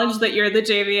to acknowledge that you're the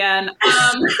JVN.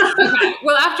 Okay.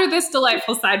 Well, after this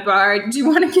delightful sidebar, do you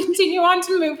want to continue on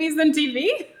to movies and TV?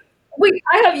 Wait,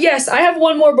 I have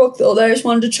one more book though that I just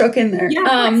wanted to chuck in there.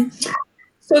 Yeah,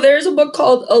 so there's a book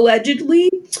called Allegedly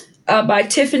by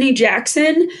Tiffany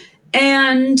Jackson,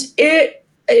 and it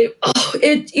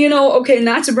okay,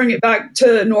 not to bring it back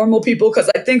to normal people because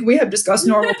I think we have discussed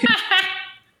normal people.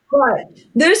 But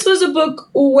this was a book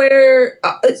where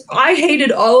I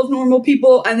hated all of Normal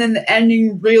People, and then the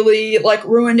ending really like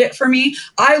ruined it for me.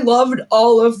 I loved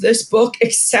all of this book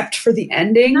except for the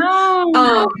ending.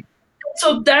 No.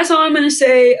 So that's all I'm going to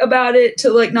say about it to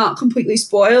like not completely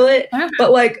spoil it. Okay.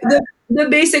 But like the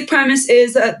basic premise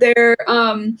is that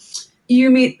you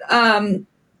meet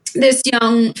this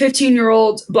young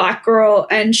 15-year-old Black girl,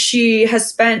 and she has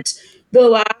spent the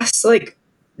last like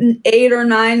 8 or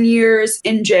 9 years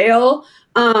in jail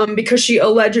because she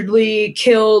allegedly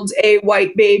killed a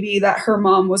white baby that her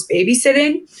mom was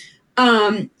babysitting.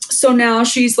 So now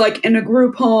she's like in a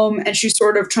group home, and she's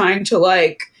sort of trying to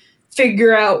like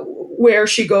figure out where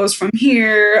she goes from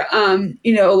here.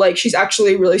 Like she's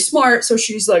actually really smart, so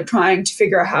she's like trying to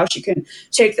figure out how she can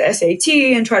take the SAT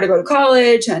and try to go to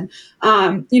college. And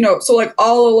so like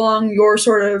all along you're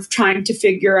sort of trying to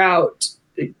figure out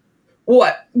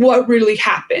what really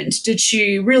happened. Did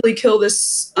she really kill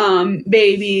this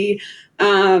baby?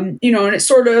 And it's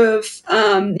sort of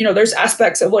there's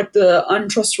aspects of like the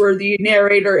untrustworthy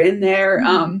narrator in there,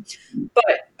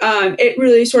 but it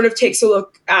really sort of takes a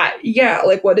look at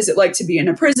like what is it like to be in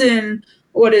a prison,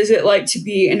 what is it like to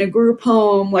be in a group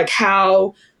home, like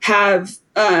how have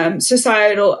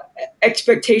societal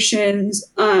expectations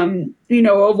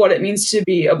of what it means to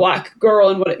be a Black girl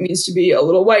and what it means to be a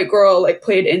little white girl like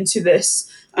played into this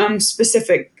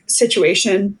specific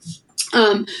situation.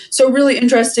 So really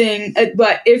interesting,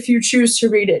 but if you choose to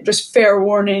read it, just fair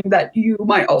warning that you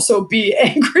might also be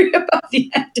angry about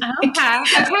the ending.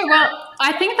 Okay, well,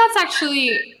 I think that's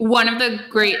actually one of the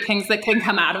great things that can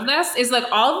come out of this is like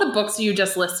all of the books you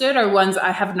just listed are ones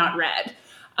I have not read.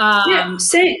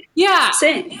 Same. Yeah.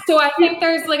 Same. So I think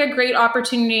there's like a great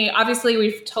opportunity. Obviously,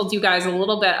 we've told you guys a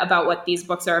little bit about what these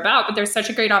books are about, but there's such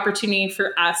a great opportunity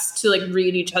for us to like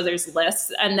read each other's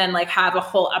lists and then like have a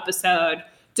whole episode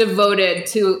devoted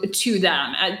to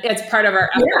them as part of our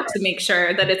effort to make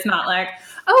sure that it's not like,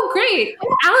 oh great,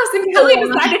 Alice and Kelly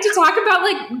decided to talk about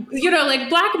like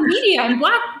Black media and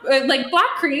Black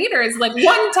creators like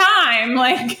one time,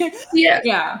 like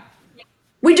yeah.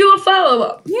 We do a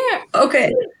follow-up. Yeah.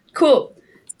 Okay, cool.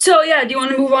 So do you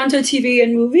want to move on to TV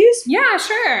and movies? Yeah,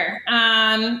 sure.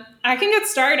 I can get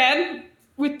started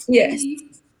with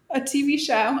a TV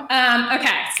show.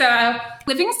 Okay, so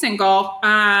Living Single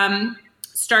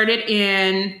started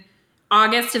in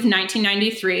August of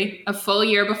 1993, a full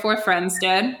year before Friends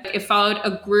did. It followed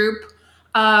a group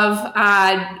of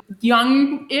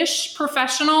young-ish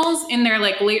professionals in their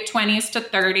like late 20s to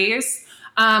 30s.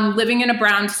 Living in a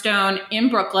brownstone in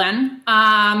Brooklyn.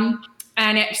 And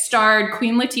it starred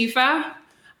Queen Latifah.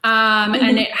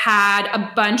 And it had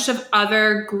a bunch of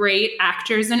other great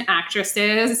actors and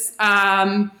actresses,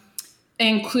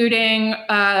 including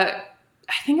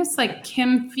I think it's like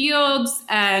Kim Fields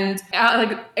and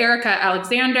Erica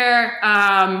Alexander.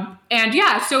 And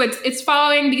yeah, so it's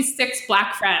following these 6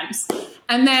 Black friends.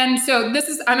 And then, so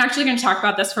I'm actually going to talk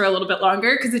about this for a little bit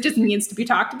longer because it just needs to be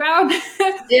talked about.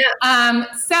 Yeah.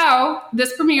 So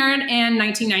this premiered in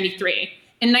 1993.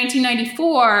 In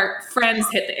 1994, Friends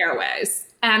hit the airways.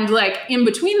 And like in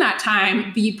between that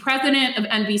time, the president of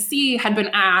NBC had been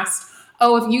asked,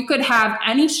 if you could have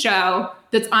any show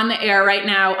that's on the air right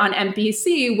now on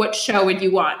NBC, what show would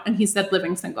you want? And he said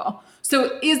Living Single.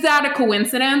 So is that a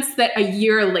coincidence that a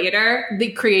year later they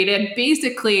created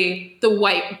basically the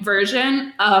white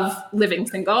version of Living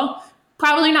Single?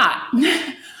 Probably not.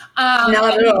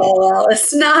 Not at all,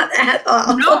 Alice. Not at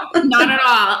all. No, not at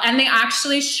all. And they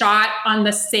actually shot on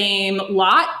the same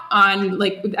lot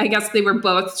I guess they were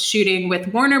both shooting with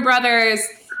Warner Brothers.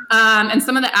 And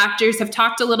some of the actors have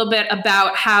talked a little bit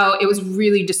about how it was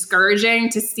really discouraging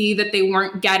to see that they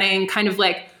weren't getting kind of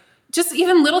like just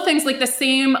even little things like the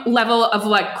same level of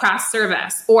like craft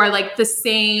service or like the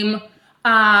same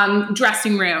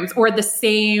dressing rooms or the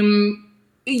same,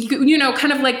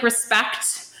 kind of like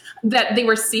respect that they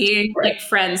were seeing like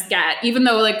Friends get, even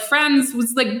though like Friends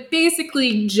was like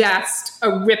basically just a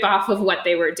ripoff of what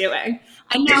they were doing.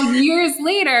 And now years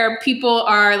later, people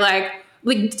are like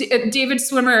David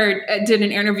Swimmer did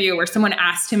an interview where someone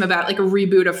asked him about like a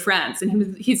reboot of Friends.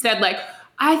 And he said like,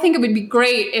 I think it would be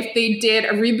great if they did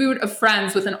a reboot of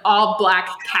Friends with an all Black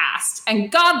cast.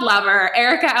 And God love her,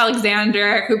 Erica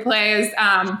Alexander, who plays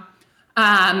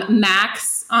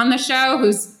Max on the show,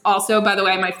 who's also, by the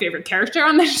way, my favorite character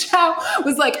on the show,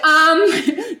 was like,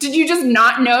 did you just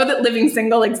not know that Living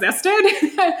Single existed?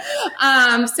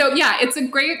 So yeah, it's a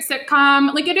great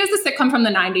sitcom. Like it is a sitcom from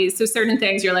the 90s. So certain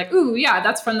things you're like, ooh, yeah,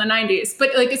 that's from the 90s.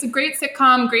 But like it's a great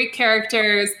sitcom, great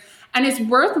characters, and it's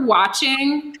worth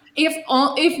watching.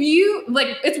 If you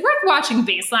like, it's worth watching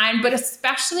baseline, but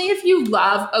especially if you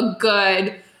love a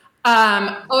good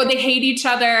they hate each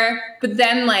other, but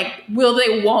then like, will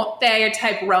they, won't they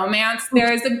type romance.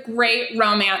 There is a great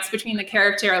romance between the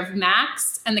character of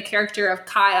Max and the character of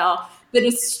Kyle that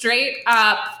is straight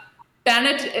up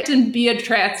Benedict and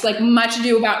Beatrice, like Much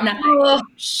Ado About Nothing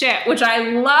shit, which I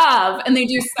love. And they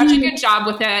do such a good job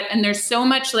with it. And there's so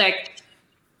much like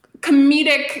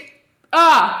comedic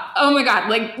oh my God.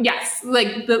 Like, yes,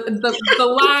 like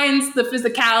the lines, the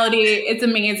physicality, it's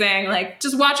amazing. Like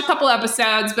just watch a couple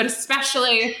episodes, but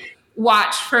especially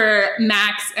watch for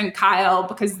Max and Kyle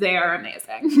because they are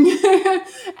amazing.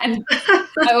 And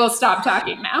I will stop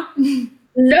talking now.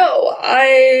 No,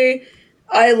 I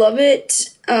love it.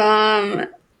 All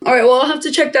right, well, I'll have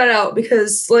to check that out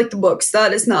because like the books,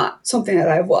 that is not something that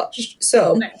I've watched.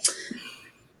 So, nice.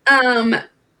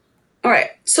 All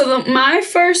right, so my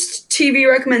first TV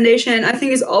recommendation, I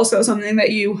think, is also something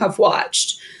that you have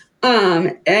watched,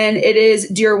 and it is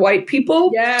Dear White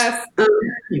People. Yes.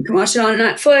 You can watch it on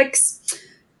Netflix.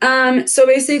 So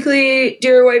basically,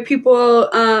 Dear White People,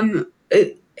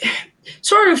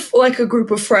 sort of like a group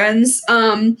of friends,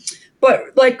 but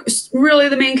like really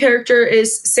the main character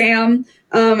is Sam,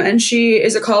 and she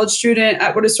is a college student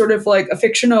at what is sort of like a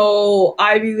fictional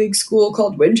Ivy League school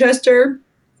called Winchester.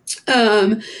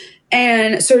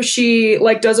 And so she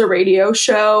like does a radio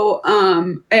show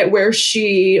where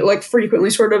she like frequently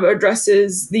sort of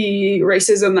addresses the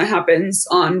racism that happens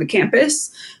on the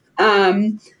campus. Yeah,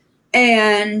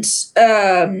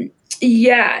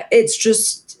 it's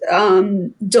just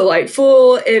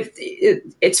delightful.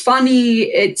 It's funny.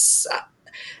 It's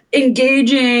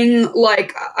engaging.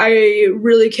 Like I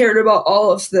really cared about all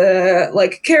of the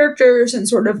like characters and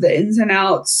sort of the ins and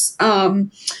outs.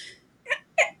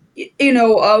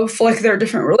 Of like their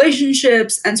different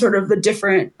relationships and sort of the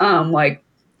different, like,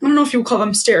 I don't know if you would call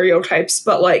them stereotypes,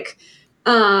 but like,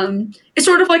 it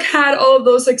sort of like had all of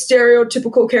those like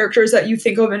stereotypical characters that you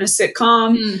think of in a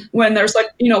sitcom when there's like,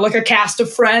 like a cast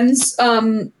of friends,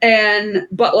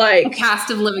 but like a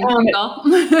cast of Living Single.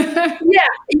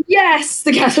 Yes,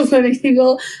 the cast of Living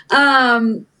Single.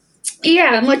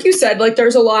 Yeah, and like you said, like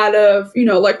there's a lot of,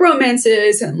 like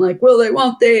romances and like will they,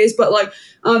 won't they's, but like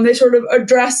they sort of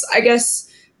address, I guess,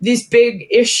 these big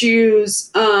issues,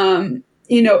 in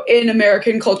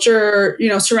American culture,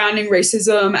 surrounding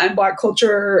racism and Black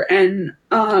culture and,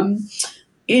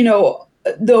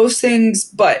 those things,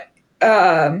 but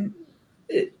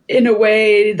in a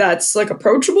way that's like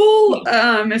approachable,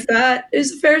 if that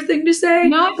is a fair thing to say.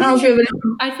 No, I don't know if you have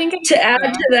anything to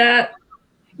add to that.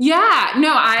 Yeah,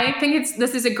 no, I think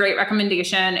this is a great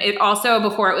recommendation. It also,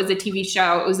 before it was a TV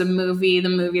show, it was a movie. The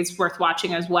movie is worth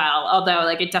watching as well, although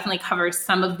like it definitely covers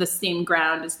some of the same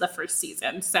ground as the first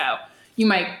season. So you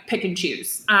might pick and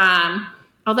choose.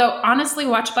 Although honestly,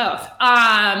 watch both.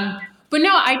 But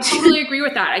no, I totally agree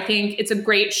with that. I think it's a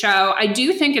great show. I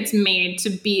do think it's made to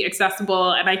be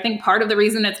accessible. And I think part of the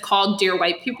reason it's called Dear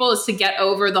White People is to get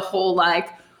over the whole like,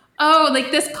 oh,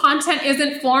 like this content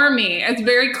isn't for me. It's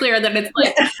very clear that it's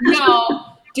like, no,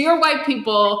 dear white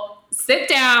people, sit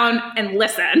down and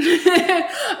listen.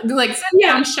 Like sit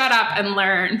down, shut up and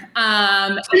learn. And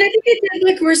I think it did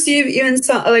like receive even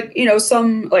some like, you know,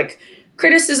 some like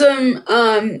criticism,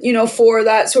 you know, for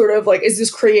that sort of like, is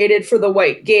this created for the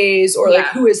white gaze or like,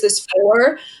 who is this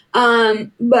for?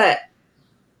 But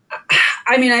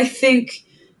I mean, I think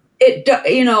it,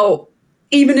 you know,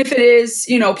 even if it is,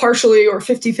 you know, partially or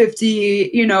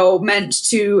 50-50, you know, meant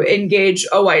to engage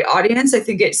a white audience, I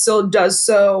think it still does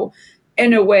so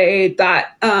in a way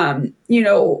that, you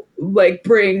know, like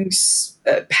brings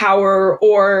power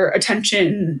or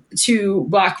attention to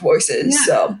Black voices. Yeah.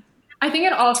 So I think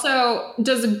it also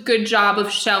does a good job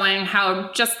of showing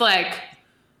how just like,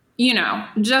 you know,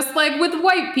 just like with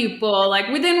white people, like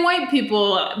within white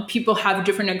people, people have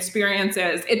different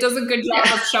experiences. It does a good job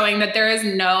of showing that there is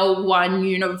no one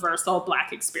universal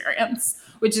Black experience,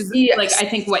 which is like, I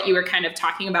think what you were kind of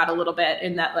talking about a little bit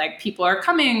in that like people are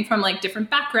coming from like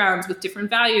different backgrounds with different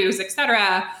values, et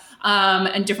cetera,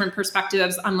 and different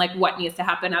perspectives on like what needs to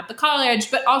happen at the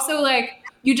college, but also like,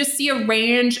 you just see a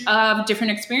range of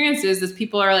different experiences as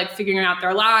people are like figuring out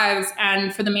their lives.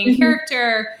 And for the main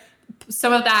character,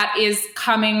 some of that is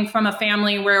coming from a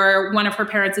family where one of her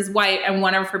parents is white and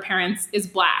one of her parents is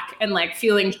Black, and like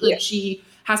feeling like she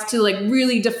has to like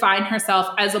really define herself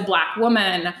as a Black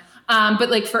woman.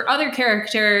 But like for other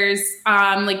characters,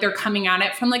 like they're coming at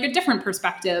it from like a different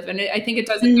perspective. And I think it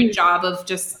does a good job of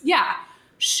just,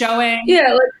 showing.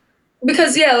 Yeah. Like,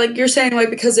 because, like you're saying, like,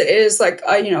 because it is like,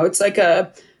 you know, it's like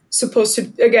supposed to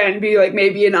again be like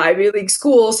maybe an Ivy League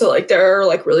school, so like there are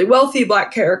like really wealthy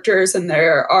Black characters, and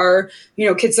there are, you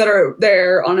know, kids that are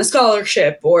there on a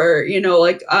scholarship, or, you know,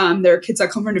 like there are kids that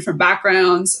come from different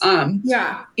backgrounds,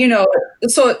 you know,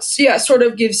 so it's sort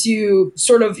of gives you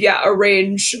sort of a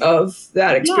range of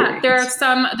that experience. There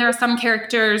are some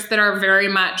characters that are very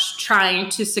much trying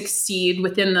to succeed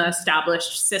within the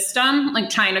established system, like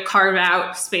trying to carve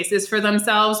out spaces for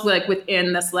themselves, like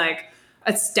within this like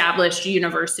established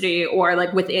university, or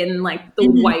like within like the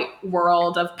white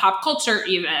world of pop culture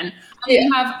even. And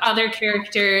you have other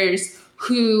characters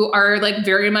who are like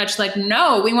very much like,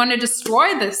 no, we want to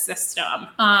destroy this system.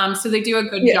 So they do a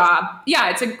good job. Yeah,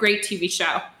 it's a great TV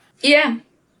show. Yeah.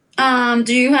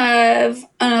 Do you have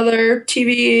another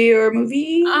TV or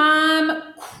movie?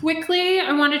 Quickly,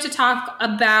 I wanted to talk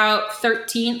about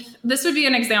 13th. This would be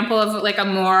an example of like a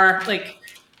more like,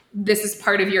 this is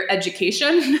part of your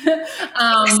education. But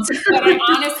I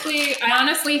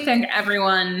honestly think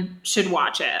everyone should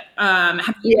watch it.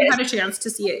 Have you had a chance to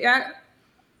see it yet?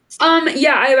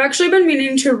 I've actually been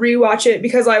meaning to rewatch it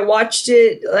because I watched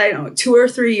it, I don't know, 2 or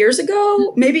 3 years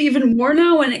ago, maybe even more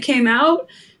now when it came out.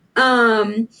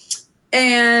 And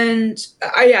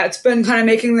it's been kind of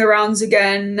making the rounds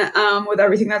again, with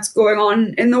everything that's going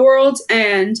on in the world.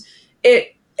 And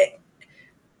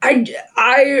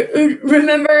I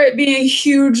remember it being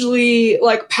hugely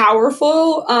like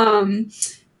powerful,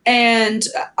 and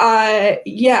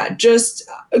just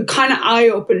kind of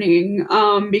eye-opening,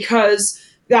 because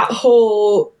that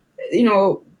whole, you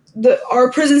know,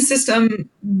 our prison system,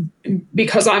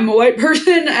 because I'm a white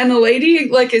person and a lady,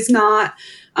 like is not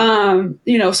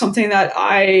you know, something that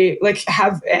I like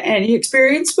have any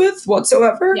experience with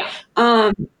whatsoever.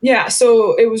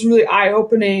 So it was really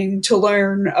eye-opening to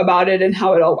learn about it and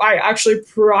how it all. I actually,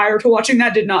 prior to watching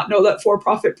that, did not know that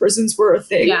for-profit prisons were a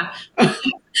thing.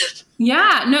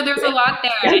 No, there's a lot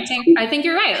there. I think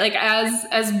you're right. Like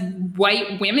as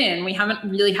white women, we haven't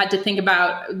really had to think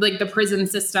about like the prison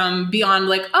system beyond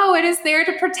like, oh, it is there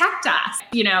to protect us.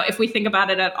 You know, if we think about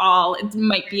it at all, it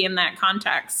might be in that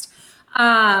context.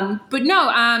 But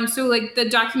no, so like the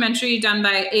documentary done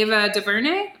by Ava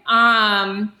DuVernay,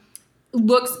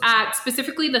 looks at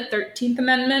specifically the 13th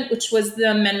Amendment, which was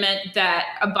the amendment that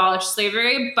abolished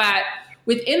slavery. But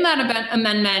within that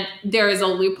amendment, there is a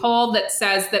loophole that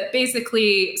says that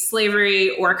basically slavery,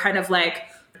 or kind of like,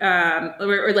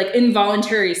 or like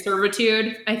involuntary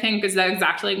servitude, I think is the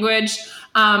exact language,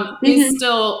 is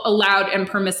still allowed and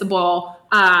permissible,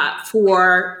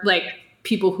 for like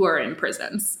people who are in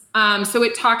prisons. So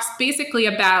it talks basically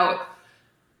about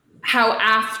how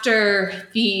after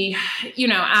the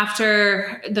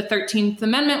 13th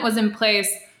Amendment was in place,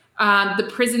 the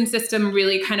prison system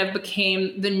really kind of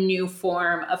became the new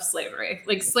form of slavery.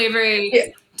 Like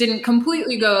slavery didn't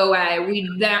completely go away.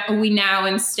 We now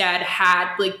instead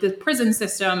had like the prison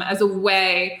system as a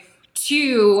way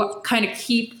to kind of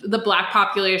keep the Black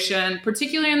population,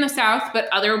 particularly in the South, but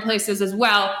other places as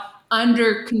well,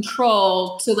 under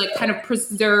control to like kind of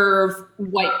preserve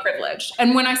white privilege.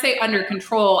 And when I say under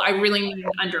control, I really mean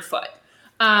underfoot.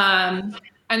 And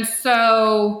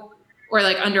so, or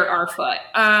like under our foot.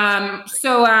 Yeah,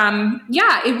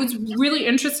 it was really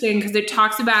interesting because it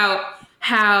talks about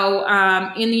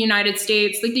how in the United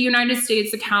States, like the United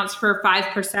States accounts for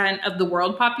 5% of the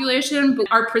world population, but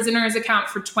our prisoners account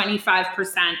for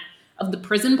 25% of the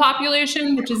prison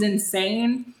population, which is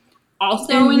insane.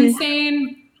 Also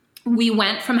insane. We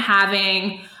went from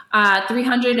having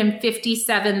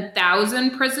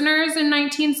 357,000 prisoners in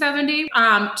 1970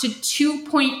 to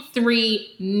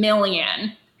 2.3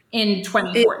 million in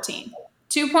 2014.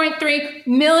 2.3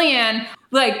 million.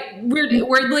 Like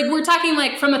we're talking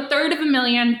like from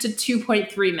 1/3 to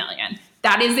 2.3 million.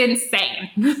 That is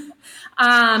insane.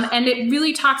 And it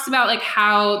really talks about like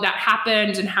how that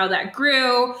happened and how that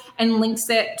grew, and links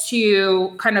it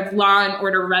to kind of law and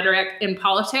order rhetoric in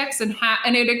politics, and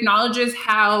it acknowledges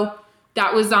how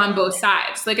that was on both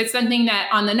sides. Like it's something that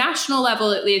on the national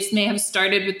level, at least, may have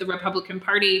started with the Republican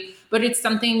Party, but it's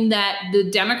something that the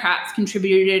Democrats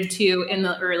contributed to in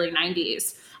the early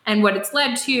 90s. And what it's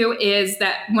led to is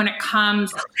that when it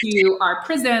comes to our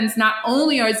prisons, not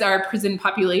only is our prison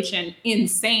population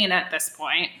insane at this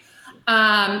point,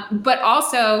 but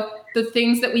also the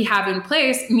things that we have in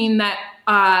place mean that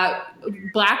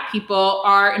Black people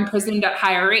are imprisoned at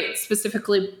higher rates,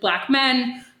 specifically Black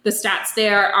men. The stats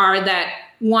there are that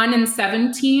 1 in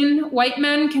 17 white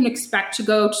men can expect to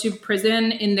go to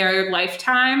prison in their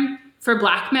lifetime. For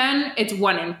Black men, it's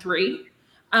 1 in 3.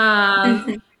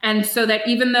 And so that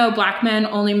even though Black men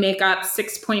only make up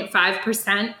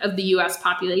 6.5% of the US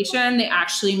population, they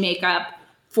actually make up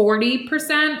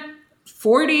 40%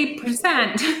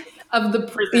 of the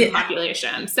prison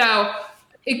population. So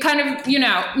it kind of,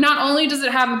 not only does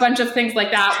it have a bunch of things like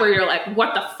that where you're like,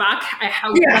 what the fuck?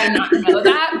 How did I not know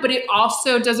that? But it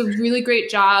also does a really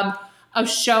great job of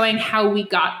showing how we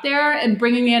got there and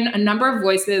bringing in a number of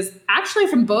voices actually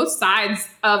from both sides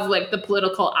of like the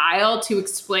political aisle to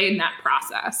explain that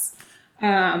process.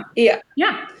 Yeah.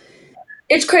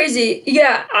 It's crazy.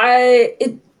 Yeah.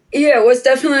 It was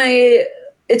definitely,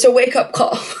 it's a wake up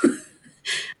call.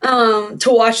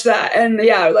 To watch that and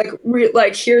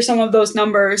hear some of those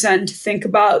numbers and to think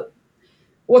about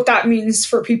what that means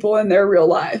for people in their real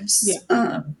lives.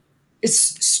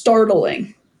 It's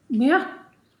startling. Yeah.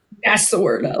 That's the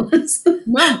word, Alice.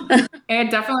 No, it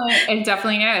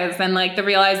definitely is. And like the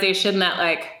realization that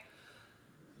like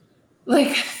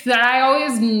that I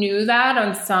always knew that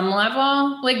on some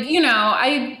level, like,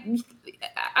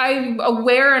 I'm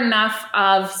aware enough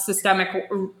of systemic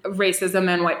racism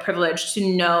and white privilege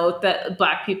to know that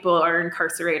Black people are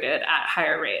incarcerated at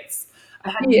higher rates.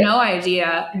 I had no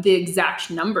idea the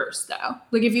exact numbers though.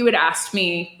 Like if you had asked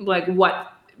me like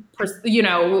what those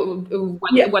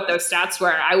stats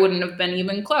were, I wouldn't have been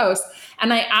even close.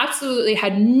 And I absolutely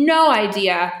had no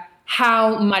idea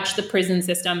how much the prison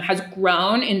system has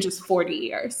grown in just 40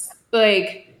 years.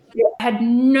 Like I had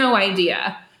no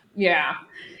idea. Yeah.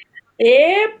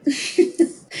 Yep.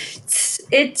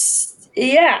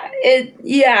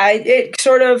 It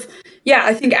sort of,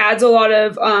 I think adds a lot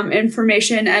of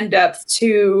information and depth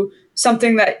to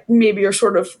something that maybe you're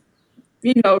sort of,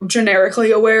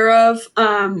 generically aware of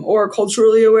or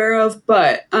culturally aware of.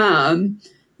 But kind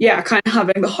of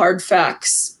having the hard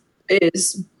facts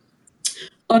is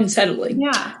unsettling.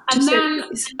 Yeah. And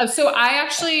then, so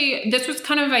this was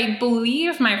kind of, I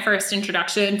believe, my first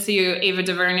introduction to Ava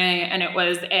DuVernay, and it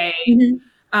was a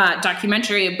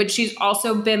documentary, but she's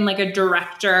also been like a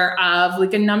director of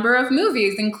like a number of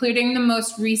movies, including the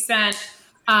most recent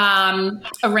A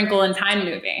Wrinkle in Time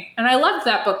movie. And I loved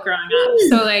that book growing up.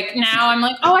 So like now I'm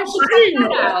like, I should check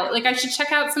that out. Like I should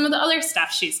check out some of the other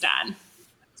stuff she's done.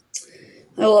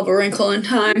 I love A Wrinkle in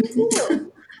Time.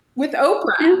 With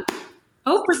Oprah.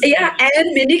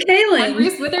 And Mindy Kaling. And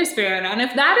Reese Witherspoon. And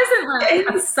if that isn't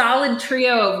like a solid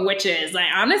trio of witches, I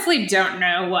honestly don't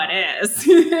know what is.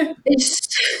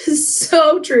 It's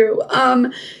so true.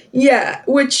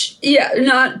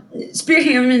 Not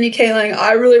speaking of Mindy Kaling,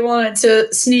 I really wanted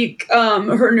to sneak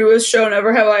her newest show,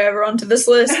 Never Have I Ever, onto this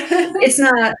list. It's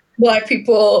not Black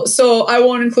people, so I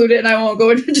won't include it and I won't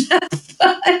go into depth.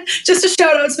 Just a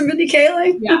shout out to Mindy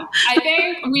Kaling. Yeah, I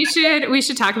think we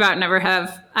should talk about Never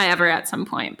Have I Ever at some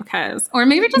point, or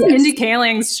maybe just Mindy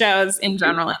Kaling's shows in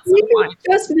general at some point.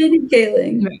 Just Mindy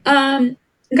Kaling.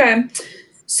 Okay,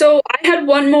 so I had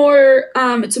one more.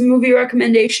 It's a movie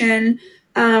recommendation.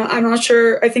 I'm not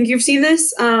sure. I think you've seen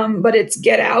this, but it's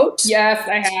Get Out. Yes,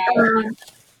 I have.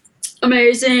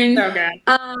 amazing. So good.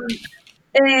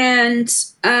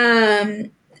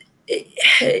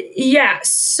 Yeah,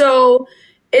 so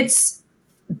it's,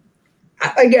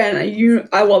 again,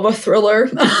 I love a thriller.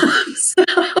 So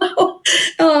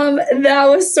that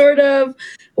was sort of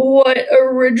what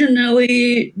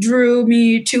originally drew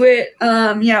me to it.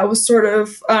 It was sort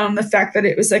of the fact that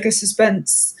it was like a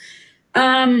suspense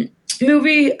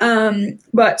movie.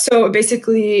 But so it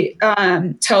basically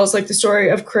tells like the story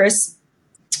of Chris,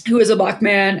 who is a Black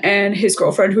man, and his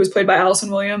girlfriend, who is played by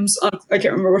Allison Williams. I can't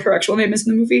remember what her actual name is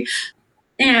in the movie.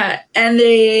 Yeah, and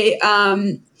they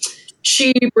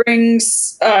she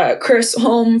brings Chris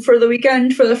home for the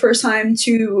weekend for the first time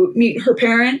to meet her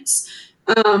parents,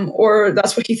 or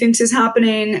that's what he thinks is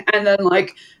happening. And then,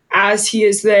 like, as he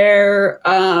is there,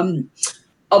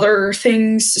 other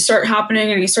things start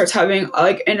happening, and he starts having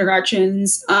like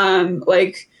interactions,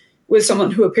 like with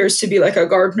someone who appears to be like a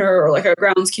gardener or like a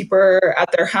groundskeeper at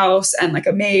their house, and like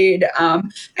a maid,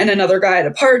 and another guy at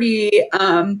a party.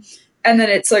 And then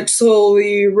it's like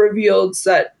slowly revealed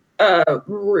that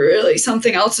really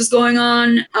something else is going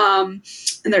on, and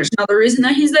there's another reason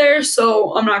that he's there.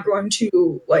 So I'm not going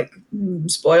to like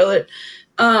spoil it.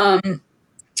 I'm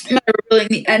not revealing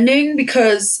the ending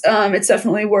because it's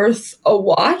definitely worth a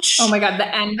watch. Oh my god,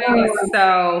 the ending is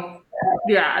so.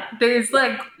 Yeah, there's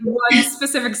like one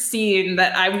specific scene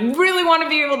that I really want to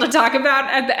be able to talk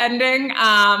about at the ending.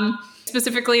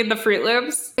 Specifically the Fruit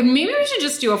Loops. Maybe we should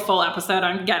just do a full episode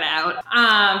on Get Out,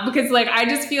 because like I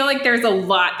just feel like there's a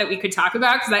lot that we could talk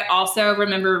about, because I also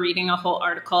remember reading a whole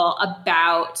article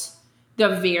about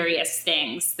the various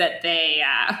things that they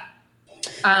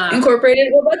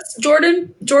incorporated. Well, that's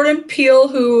Jordan Peele,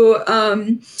 who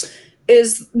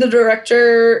is the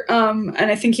director,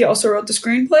 and I think he also wrote the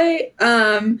screenplay.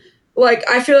 Like,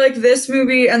 I feel like this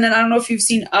movie, and then I don't know if you've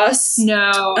seen Us. No,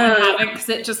 I haven't, because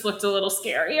it just looked a little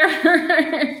scarier.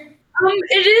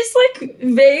 It is like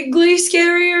vaguely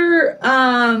scarier,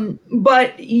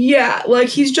 but yeah, like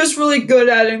he's just really good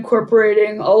at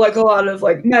incorporating a lot of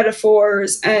like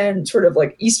metaphors and sort of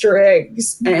like Easter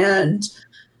eggs and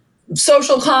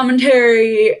social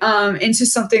commentary into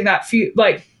something that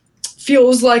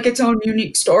feels like its own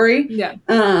unique story. Yeah.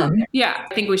 I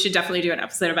think we should definitely do an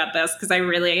episode about this, because I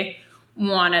really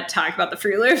want to talk about the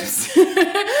Fruit Loops,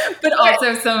 but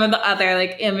also some of the other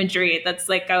like imagery that's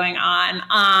like going on.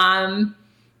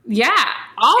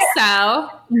 Also,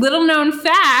 little known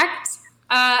fact,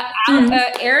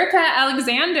 Erica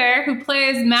Alexander, who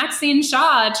plays Maxine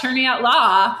Shaw, attorney at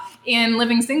law in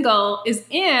Living Single, is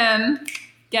in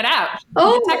Get Out.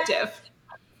 Detective.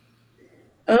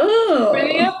 Oh,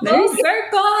 bringing it full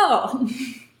circle.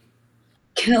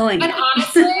 Killing. And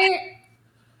honestly,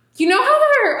 you know how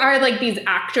there are like these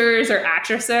actors or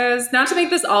actresses, not to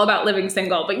make this all about Living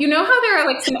Single, but you know how there are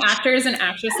like some actors and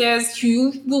actresses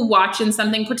who will watch in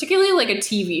something, particularly like a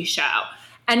TV show,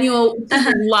 and you'll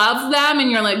love them, and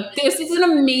you're like, this is an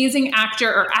amazing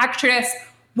actor or actress.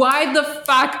 Why the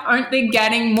fuck aren't they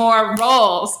getting more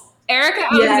roles? Erica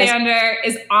Alexander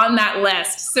is on that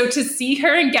list. So to see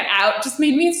her and Get Out just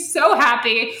made me so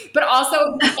happy, but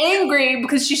also angry,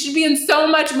 because she should be in so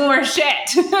much more shit.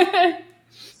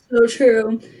 So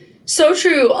true. So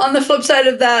true. On the flip side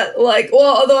of that, like,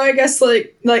 well, although I guess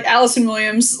like Allison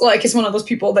Williams, like, is one of those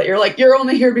people that you're like, you're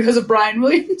only here because of Brian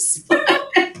Williams. You know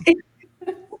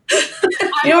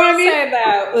what I mean? Say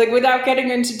that, like, without getting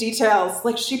into details,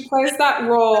 like, she plays that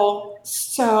role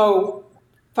so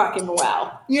fucking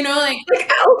well. You know, like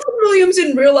Allison Williams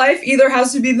in real life either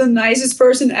has to be the nicest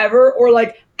person ever or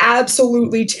like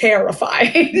absolutely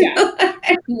terrifying.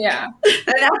 Yeah. And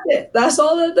that's it. That's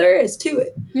all that there is to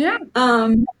it. Yeah.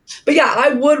 But yeah,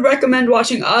 I would recommend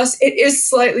watching Us. It is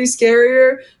slightly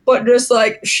scarier, but just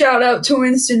like shout out to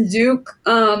Winston Duke,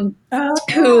 who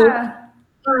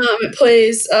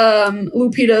plays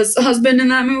Lupita's husband in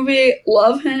that movie.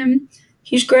 Love him.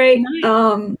 He's great.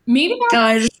 Maybe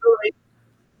I just really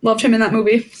loved him in that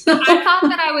movie. I thought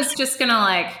that I was just gonna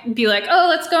like be like, oh,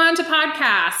 let's go on to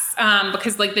podcasts,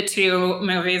 because like the two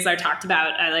movies I talked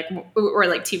about, I like, or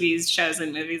like TV shows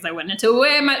and movies, I went into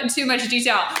too much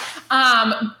detail.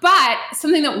 But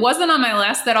something that wasn't on my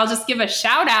list that I'll just give a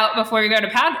shout out before we go to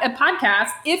a podcast.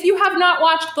 If you have not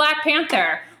watched Black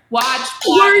Panther, watch Black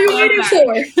What are you Panther.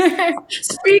 waiting for?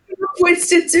 Speaking of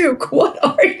Winston Duke, what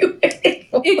are you waiting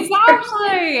for?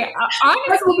 Exactly.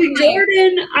 Michael B.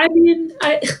 Jordan. I mean,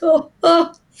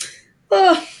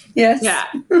 yes. Yeah.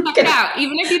 Check it out.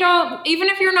 Even if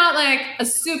you're not like a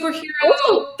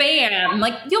superhero fan,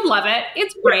 like you'll love it.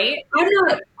 It's great.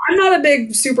 I'm not a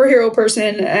big superhero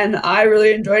person, and I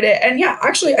really enjoyed it. And yeah,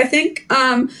 actually, I think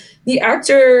the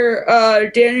actor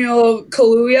Daniel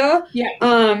Kaluuya,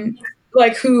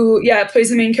 who plays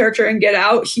the main character in Get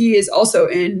Out, he is also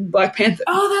in Black Panther.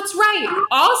 Oh, that's right.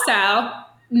 Also,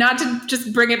 not to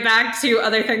just bring it back to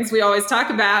other things we always talk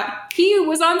about, he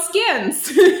was on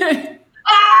Skins.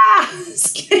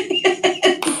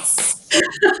 Skins.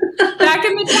 Back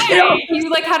in the day, he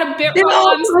had a bit role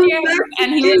on Skins,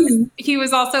 and he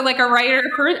was also like a writer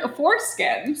for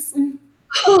Skins.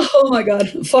 Oh my god,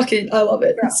 fucking, I love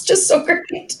it. Yeah. It's just so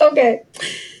great. Okay.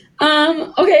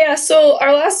 So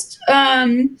our last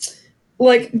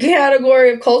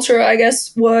category of culture, I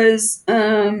guess, was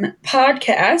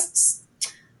podcasts.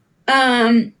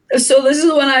 So this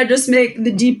is when I just make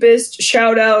the deepest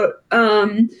shout out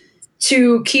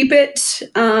to Keep It,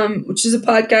 which is a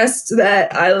podcast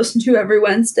that I listen to every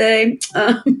Wednesday.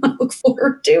 I look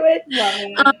forward to it.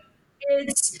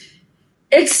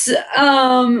 It's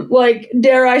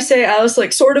dare I say, Alice,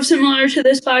 sort of similar to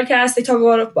this podcast. They talk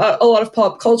a lot of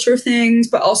pop culture things,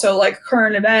 but also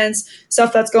current events,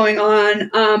 stuff that's going on.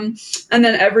 And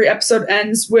then every episode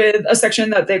ends with a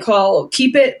section that they call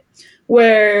Keep It,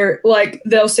 where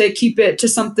they'll say keep it to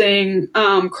something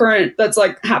current that's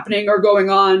happening or going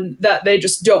on that they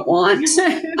just don't want.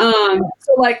 So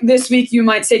this week you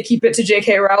might say keep it to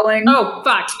J.K. Rowling. Oh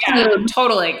fuck yeah,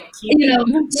 totally.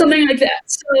 Something like that.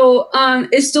 So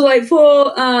it's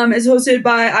delightful. It's hosted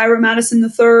by Ira Madison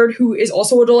III, who is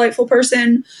also a delightful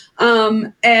person,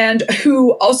 and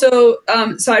who also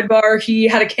sidebar, he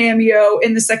had a cameo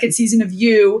in the second season of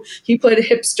You. He played a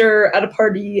hipster at a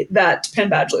party that Penn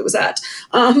Badgley was at.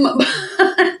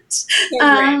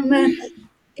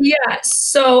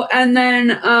 So and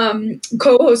then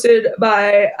co-hosted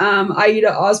by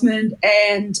Aida Osmond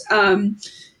and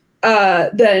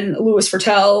then Louis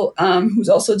Fertel, who's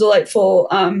also delightful.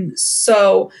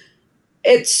 So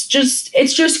it's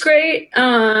just great.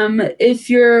 If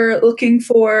you're looking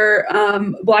for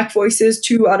Black voices,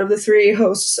 2 out of the 3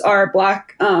 hosts are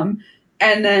Black.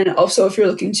 And then also if you're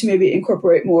looking to maybe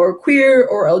incorporate more queer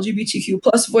or LGBTQ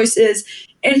plus voices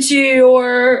into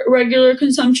your regular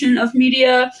consumption of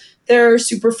media, they're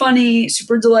super funny,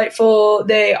 super delightful.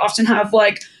 They often have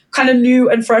kind of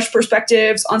new and fresh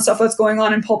perspectives on stuff that's going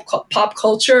on in pop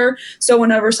culture. So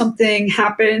whenever something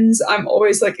happens, I'm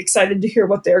always excited to hear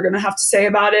what they're going to have to say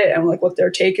about it and what their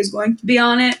take is going to be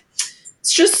on it.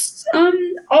 It's just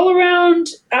all around,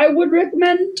 I would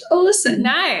recommend a listen.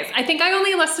 Nice. I think I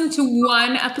only listened to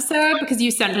one episode because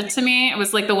you sent it to me. It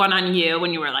was the one on You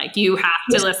when you were you have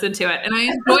to listen to it. And I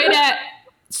enjoyed it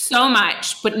so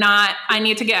much, but I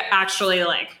need to get actually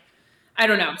I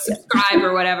don't know, subscribe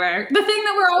or whatever. The thing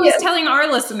that we're always telling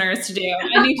our listeners to do.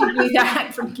 I need to do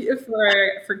that for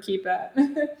Keep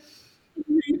It.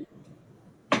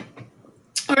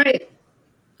 All right.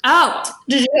 Oh,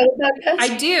 did you have a podcast?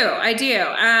 I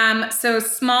do. So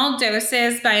Small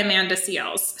Doses by Amanda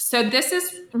Seales. So this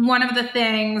is one of the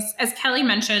things, as Kelly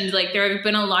mentioned, there have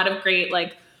been a lot of great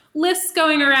lists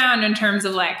going around in terms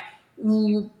of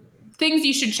things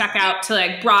you should check out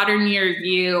to broaden your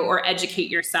view or educate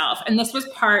yourself. And this was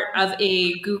part of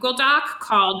a Google Doc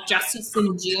called Justice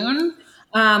in June,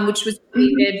 which was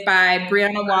created by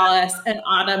Brianna Wallace and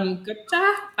Autumn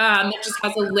Gupta. It just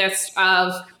has a list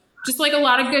of just a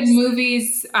lot of good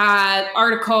movies,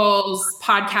 articles,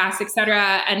 podcasts,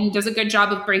 etc., and does a good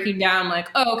job of breaking down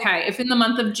okay, if in the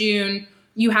month of June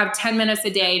you have 10 minutes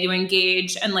a day to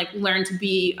engage and learn to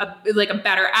be a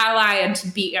better ally and to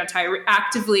be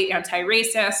actively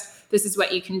anti-racist, this is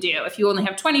what you can do. If you only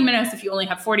have 20 minutes, if you only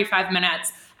have 45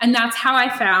 minutes. And that's how I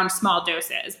found Small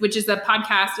Doses, which is a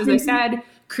podcast, as I said,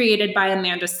 created by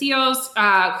Amanda Seales,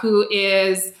 who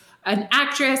is an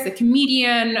actress, a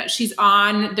comedian. She's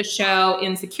on the show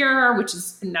Insecure, which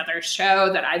is another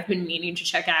show that I've been meaning to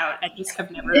check out. I just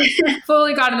have never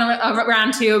fully gotten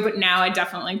around to, but now I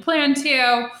definitely plan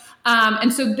to.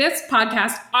 And so this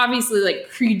podcast obviously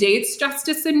predates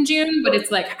Justice in June, but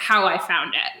it's how I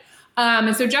found it.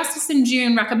 And so Justice in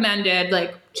June recommended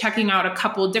checking out a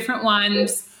couple different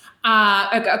ones,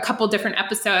 a couple different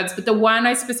episodes. But the one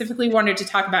I specifically wanted to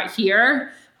talk about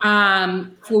here,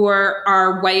 for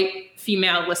our white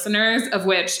female listeners, of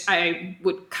which I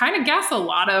would kind of guess a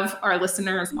lot of our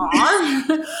listeners are,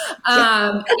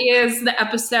 is the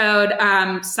episode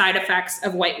Side Effects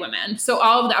of White Women. So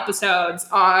all of the episodes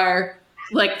are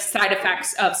side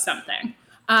effects of something.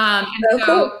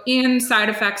 In Side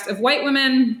Effects of White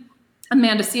Women,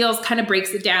 Amanda Seales kind of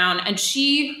breaks it down, and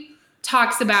she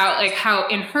talks about how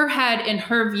in her head, in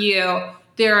her view,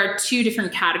 there are 2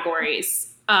 different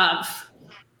categories of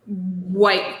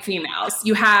white females.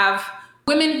 You have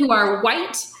women who are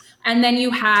white, and then you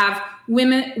have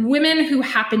women who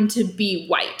happen to be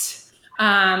white.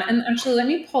 And actually, let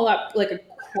me pull up a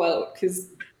quote, because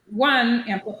one,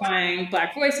 amplifying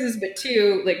Black voices, but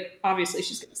two, like, obviously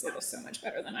she's going to say this so much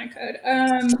better than I could.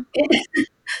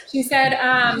 She said,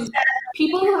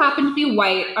 people who happen to be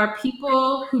white are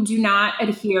people who do not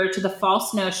adhere to the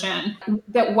false notion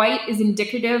that white is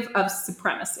indicative of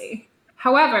supremacy.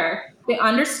 However, they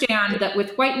understand that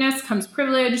with whiteness comes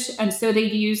privilege, and so they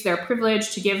use their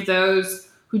privilege to give those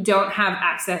who don't have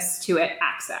access to it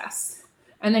access.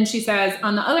 And then she says,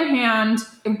 on the other hand,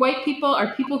 white people are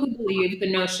people who believe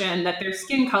the notion that their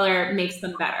skin color makes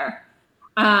them better.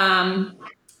 So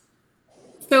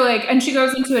like, and she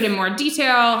goes into it in more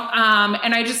detail.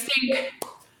 And I just think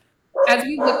as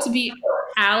we look to be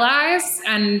allies,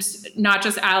 and not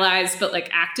just allies, but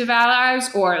like active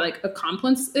allies or like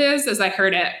accomplices, as I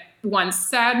heard it once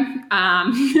said,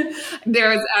 there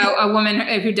was a woman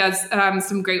who does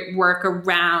some great work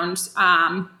around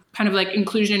kind of like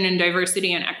inclusion and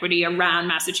diversity and equity around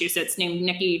Massachusetts, named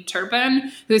Nikki Turpin,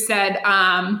 who said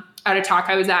at a talk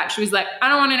I was at, she was like, I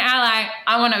don't want an ally,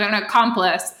 I want an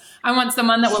accomplice. I want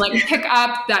someone that will like pick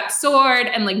up that sword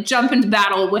and like jump into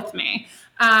battle with me.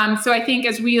 So I think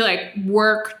as we like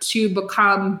work to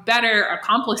become better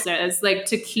accomplices, like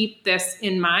to keep this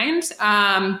in mind.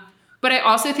 But I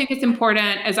also think it's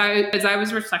important, as I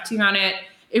was reflecting on it,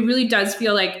 it really does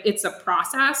feel like it's a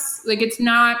process. Like it's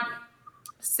not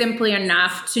simply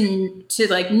enough to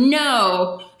like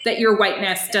know that your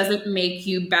whiteness doesn't make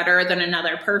you better than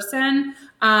another person.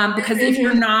 Because if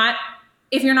you're not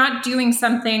doing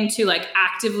something to like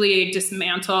actively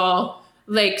dismantle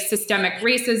like systemic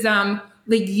racism,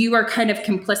 like you are kind of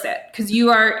complicit, because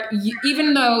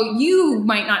even though you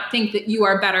might not think that you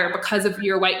are better because of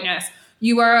your whiteness,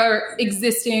 you are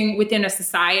existing within a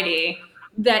society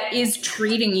that is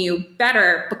treating you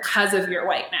better because of your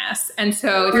whiteness. And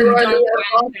so if you don't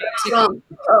Trump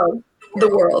of the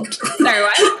world. Sorry,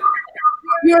 what?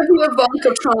 You're the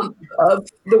Ivanka Trump of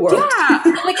the world. Yeah,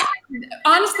 like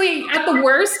honestly, at the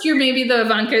worst, you're maybe the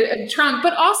Ivanka Trump.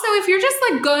 But also, if you're just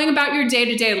like going about your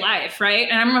day-to-day life, right?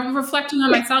 And I'm reflecting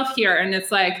on myself here, and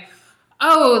it's like,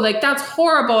 oh, like that's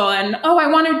horrible, and oh, I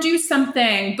want to do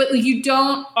something, but like, you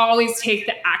don't always take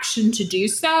the action to do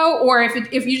so. Or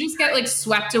if you just get like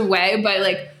swept away by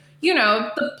like, you know,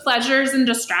 the pleasures and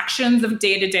distractions of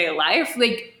day-to-day life,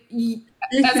 like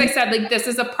as I said, like this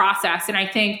is a process, and I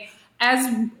think as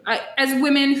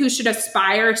women who should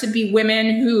aspire to be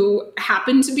women who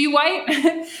happen to be white,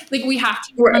 like we have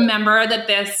to remember that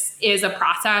this is a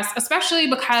process, especially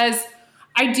because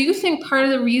I do think part of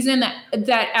the reason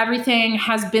that everything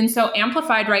has been so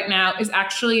amplified right now is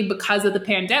actually because of the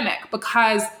pandemic,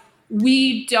 because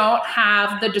we don't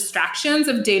have the distractions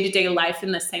of day-to-day life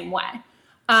in the same way.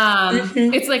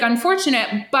 It's like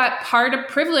unfortunate, but part of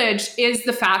privilege is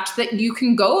the fact that you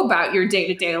can go about your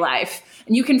day-to-day life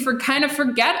and you can kind of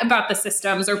forget about the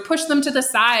systems or push them to the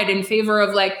side in favor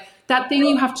of like that thing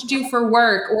you have to do for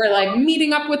work or like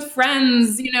meeting up with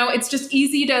friends. You know, it's just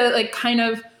easy to like kind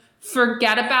of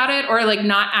forget about it or like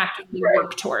not actively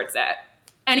work towards it.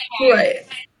 Anyway,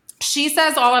 she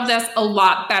says all of this a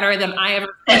lot better than I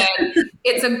ever could.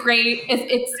 It's a great,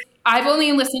 I've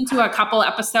only listened to a couple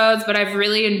episodes, but I've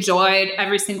really enjoyed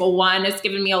every single one. It's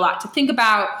given me a lot to think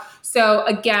about. So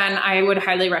again, I would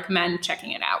highly recommend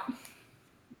checking it out.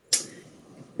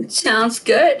 Sounds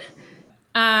good.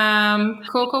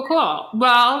 Cool.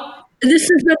 Well, this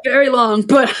has been very long,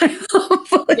 but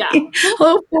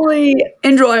hopefully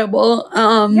enjoyable.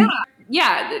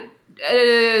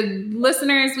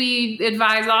 Listeners, we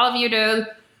advise all of you to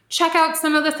check out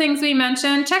some of the things we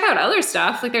mentioned. Check out other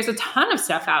stuff. Like there's a ton of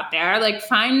stuff out there. Like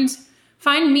find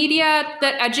media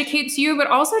that educates you, but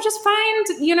also just find,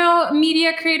 you know,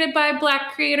 media created by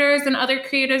Black creators and other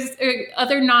creators,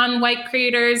 other non-white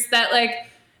creators that like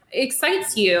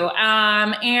excites you,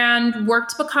 and work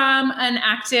to become an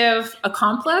active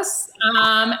accomplice,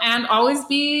 and always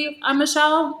be a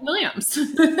Michelle Williams.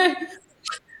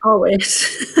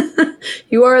 Always.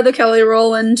 You are the Kelly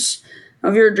Rowland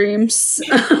of your dreams.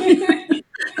 That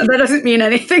doesn't mean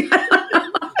anything.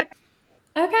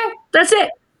 Okay. That's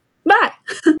it.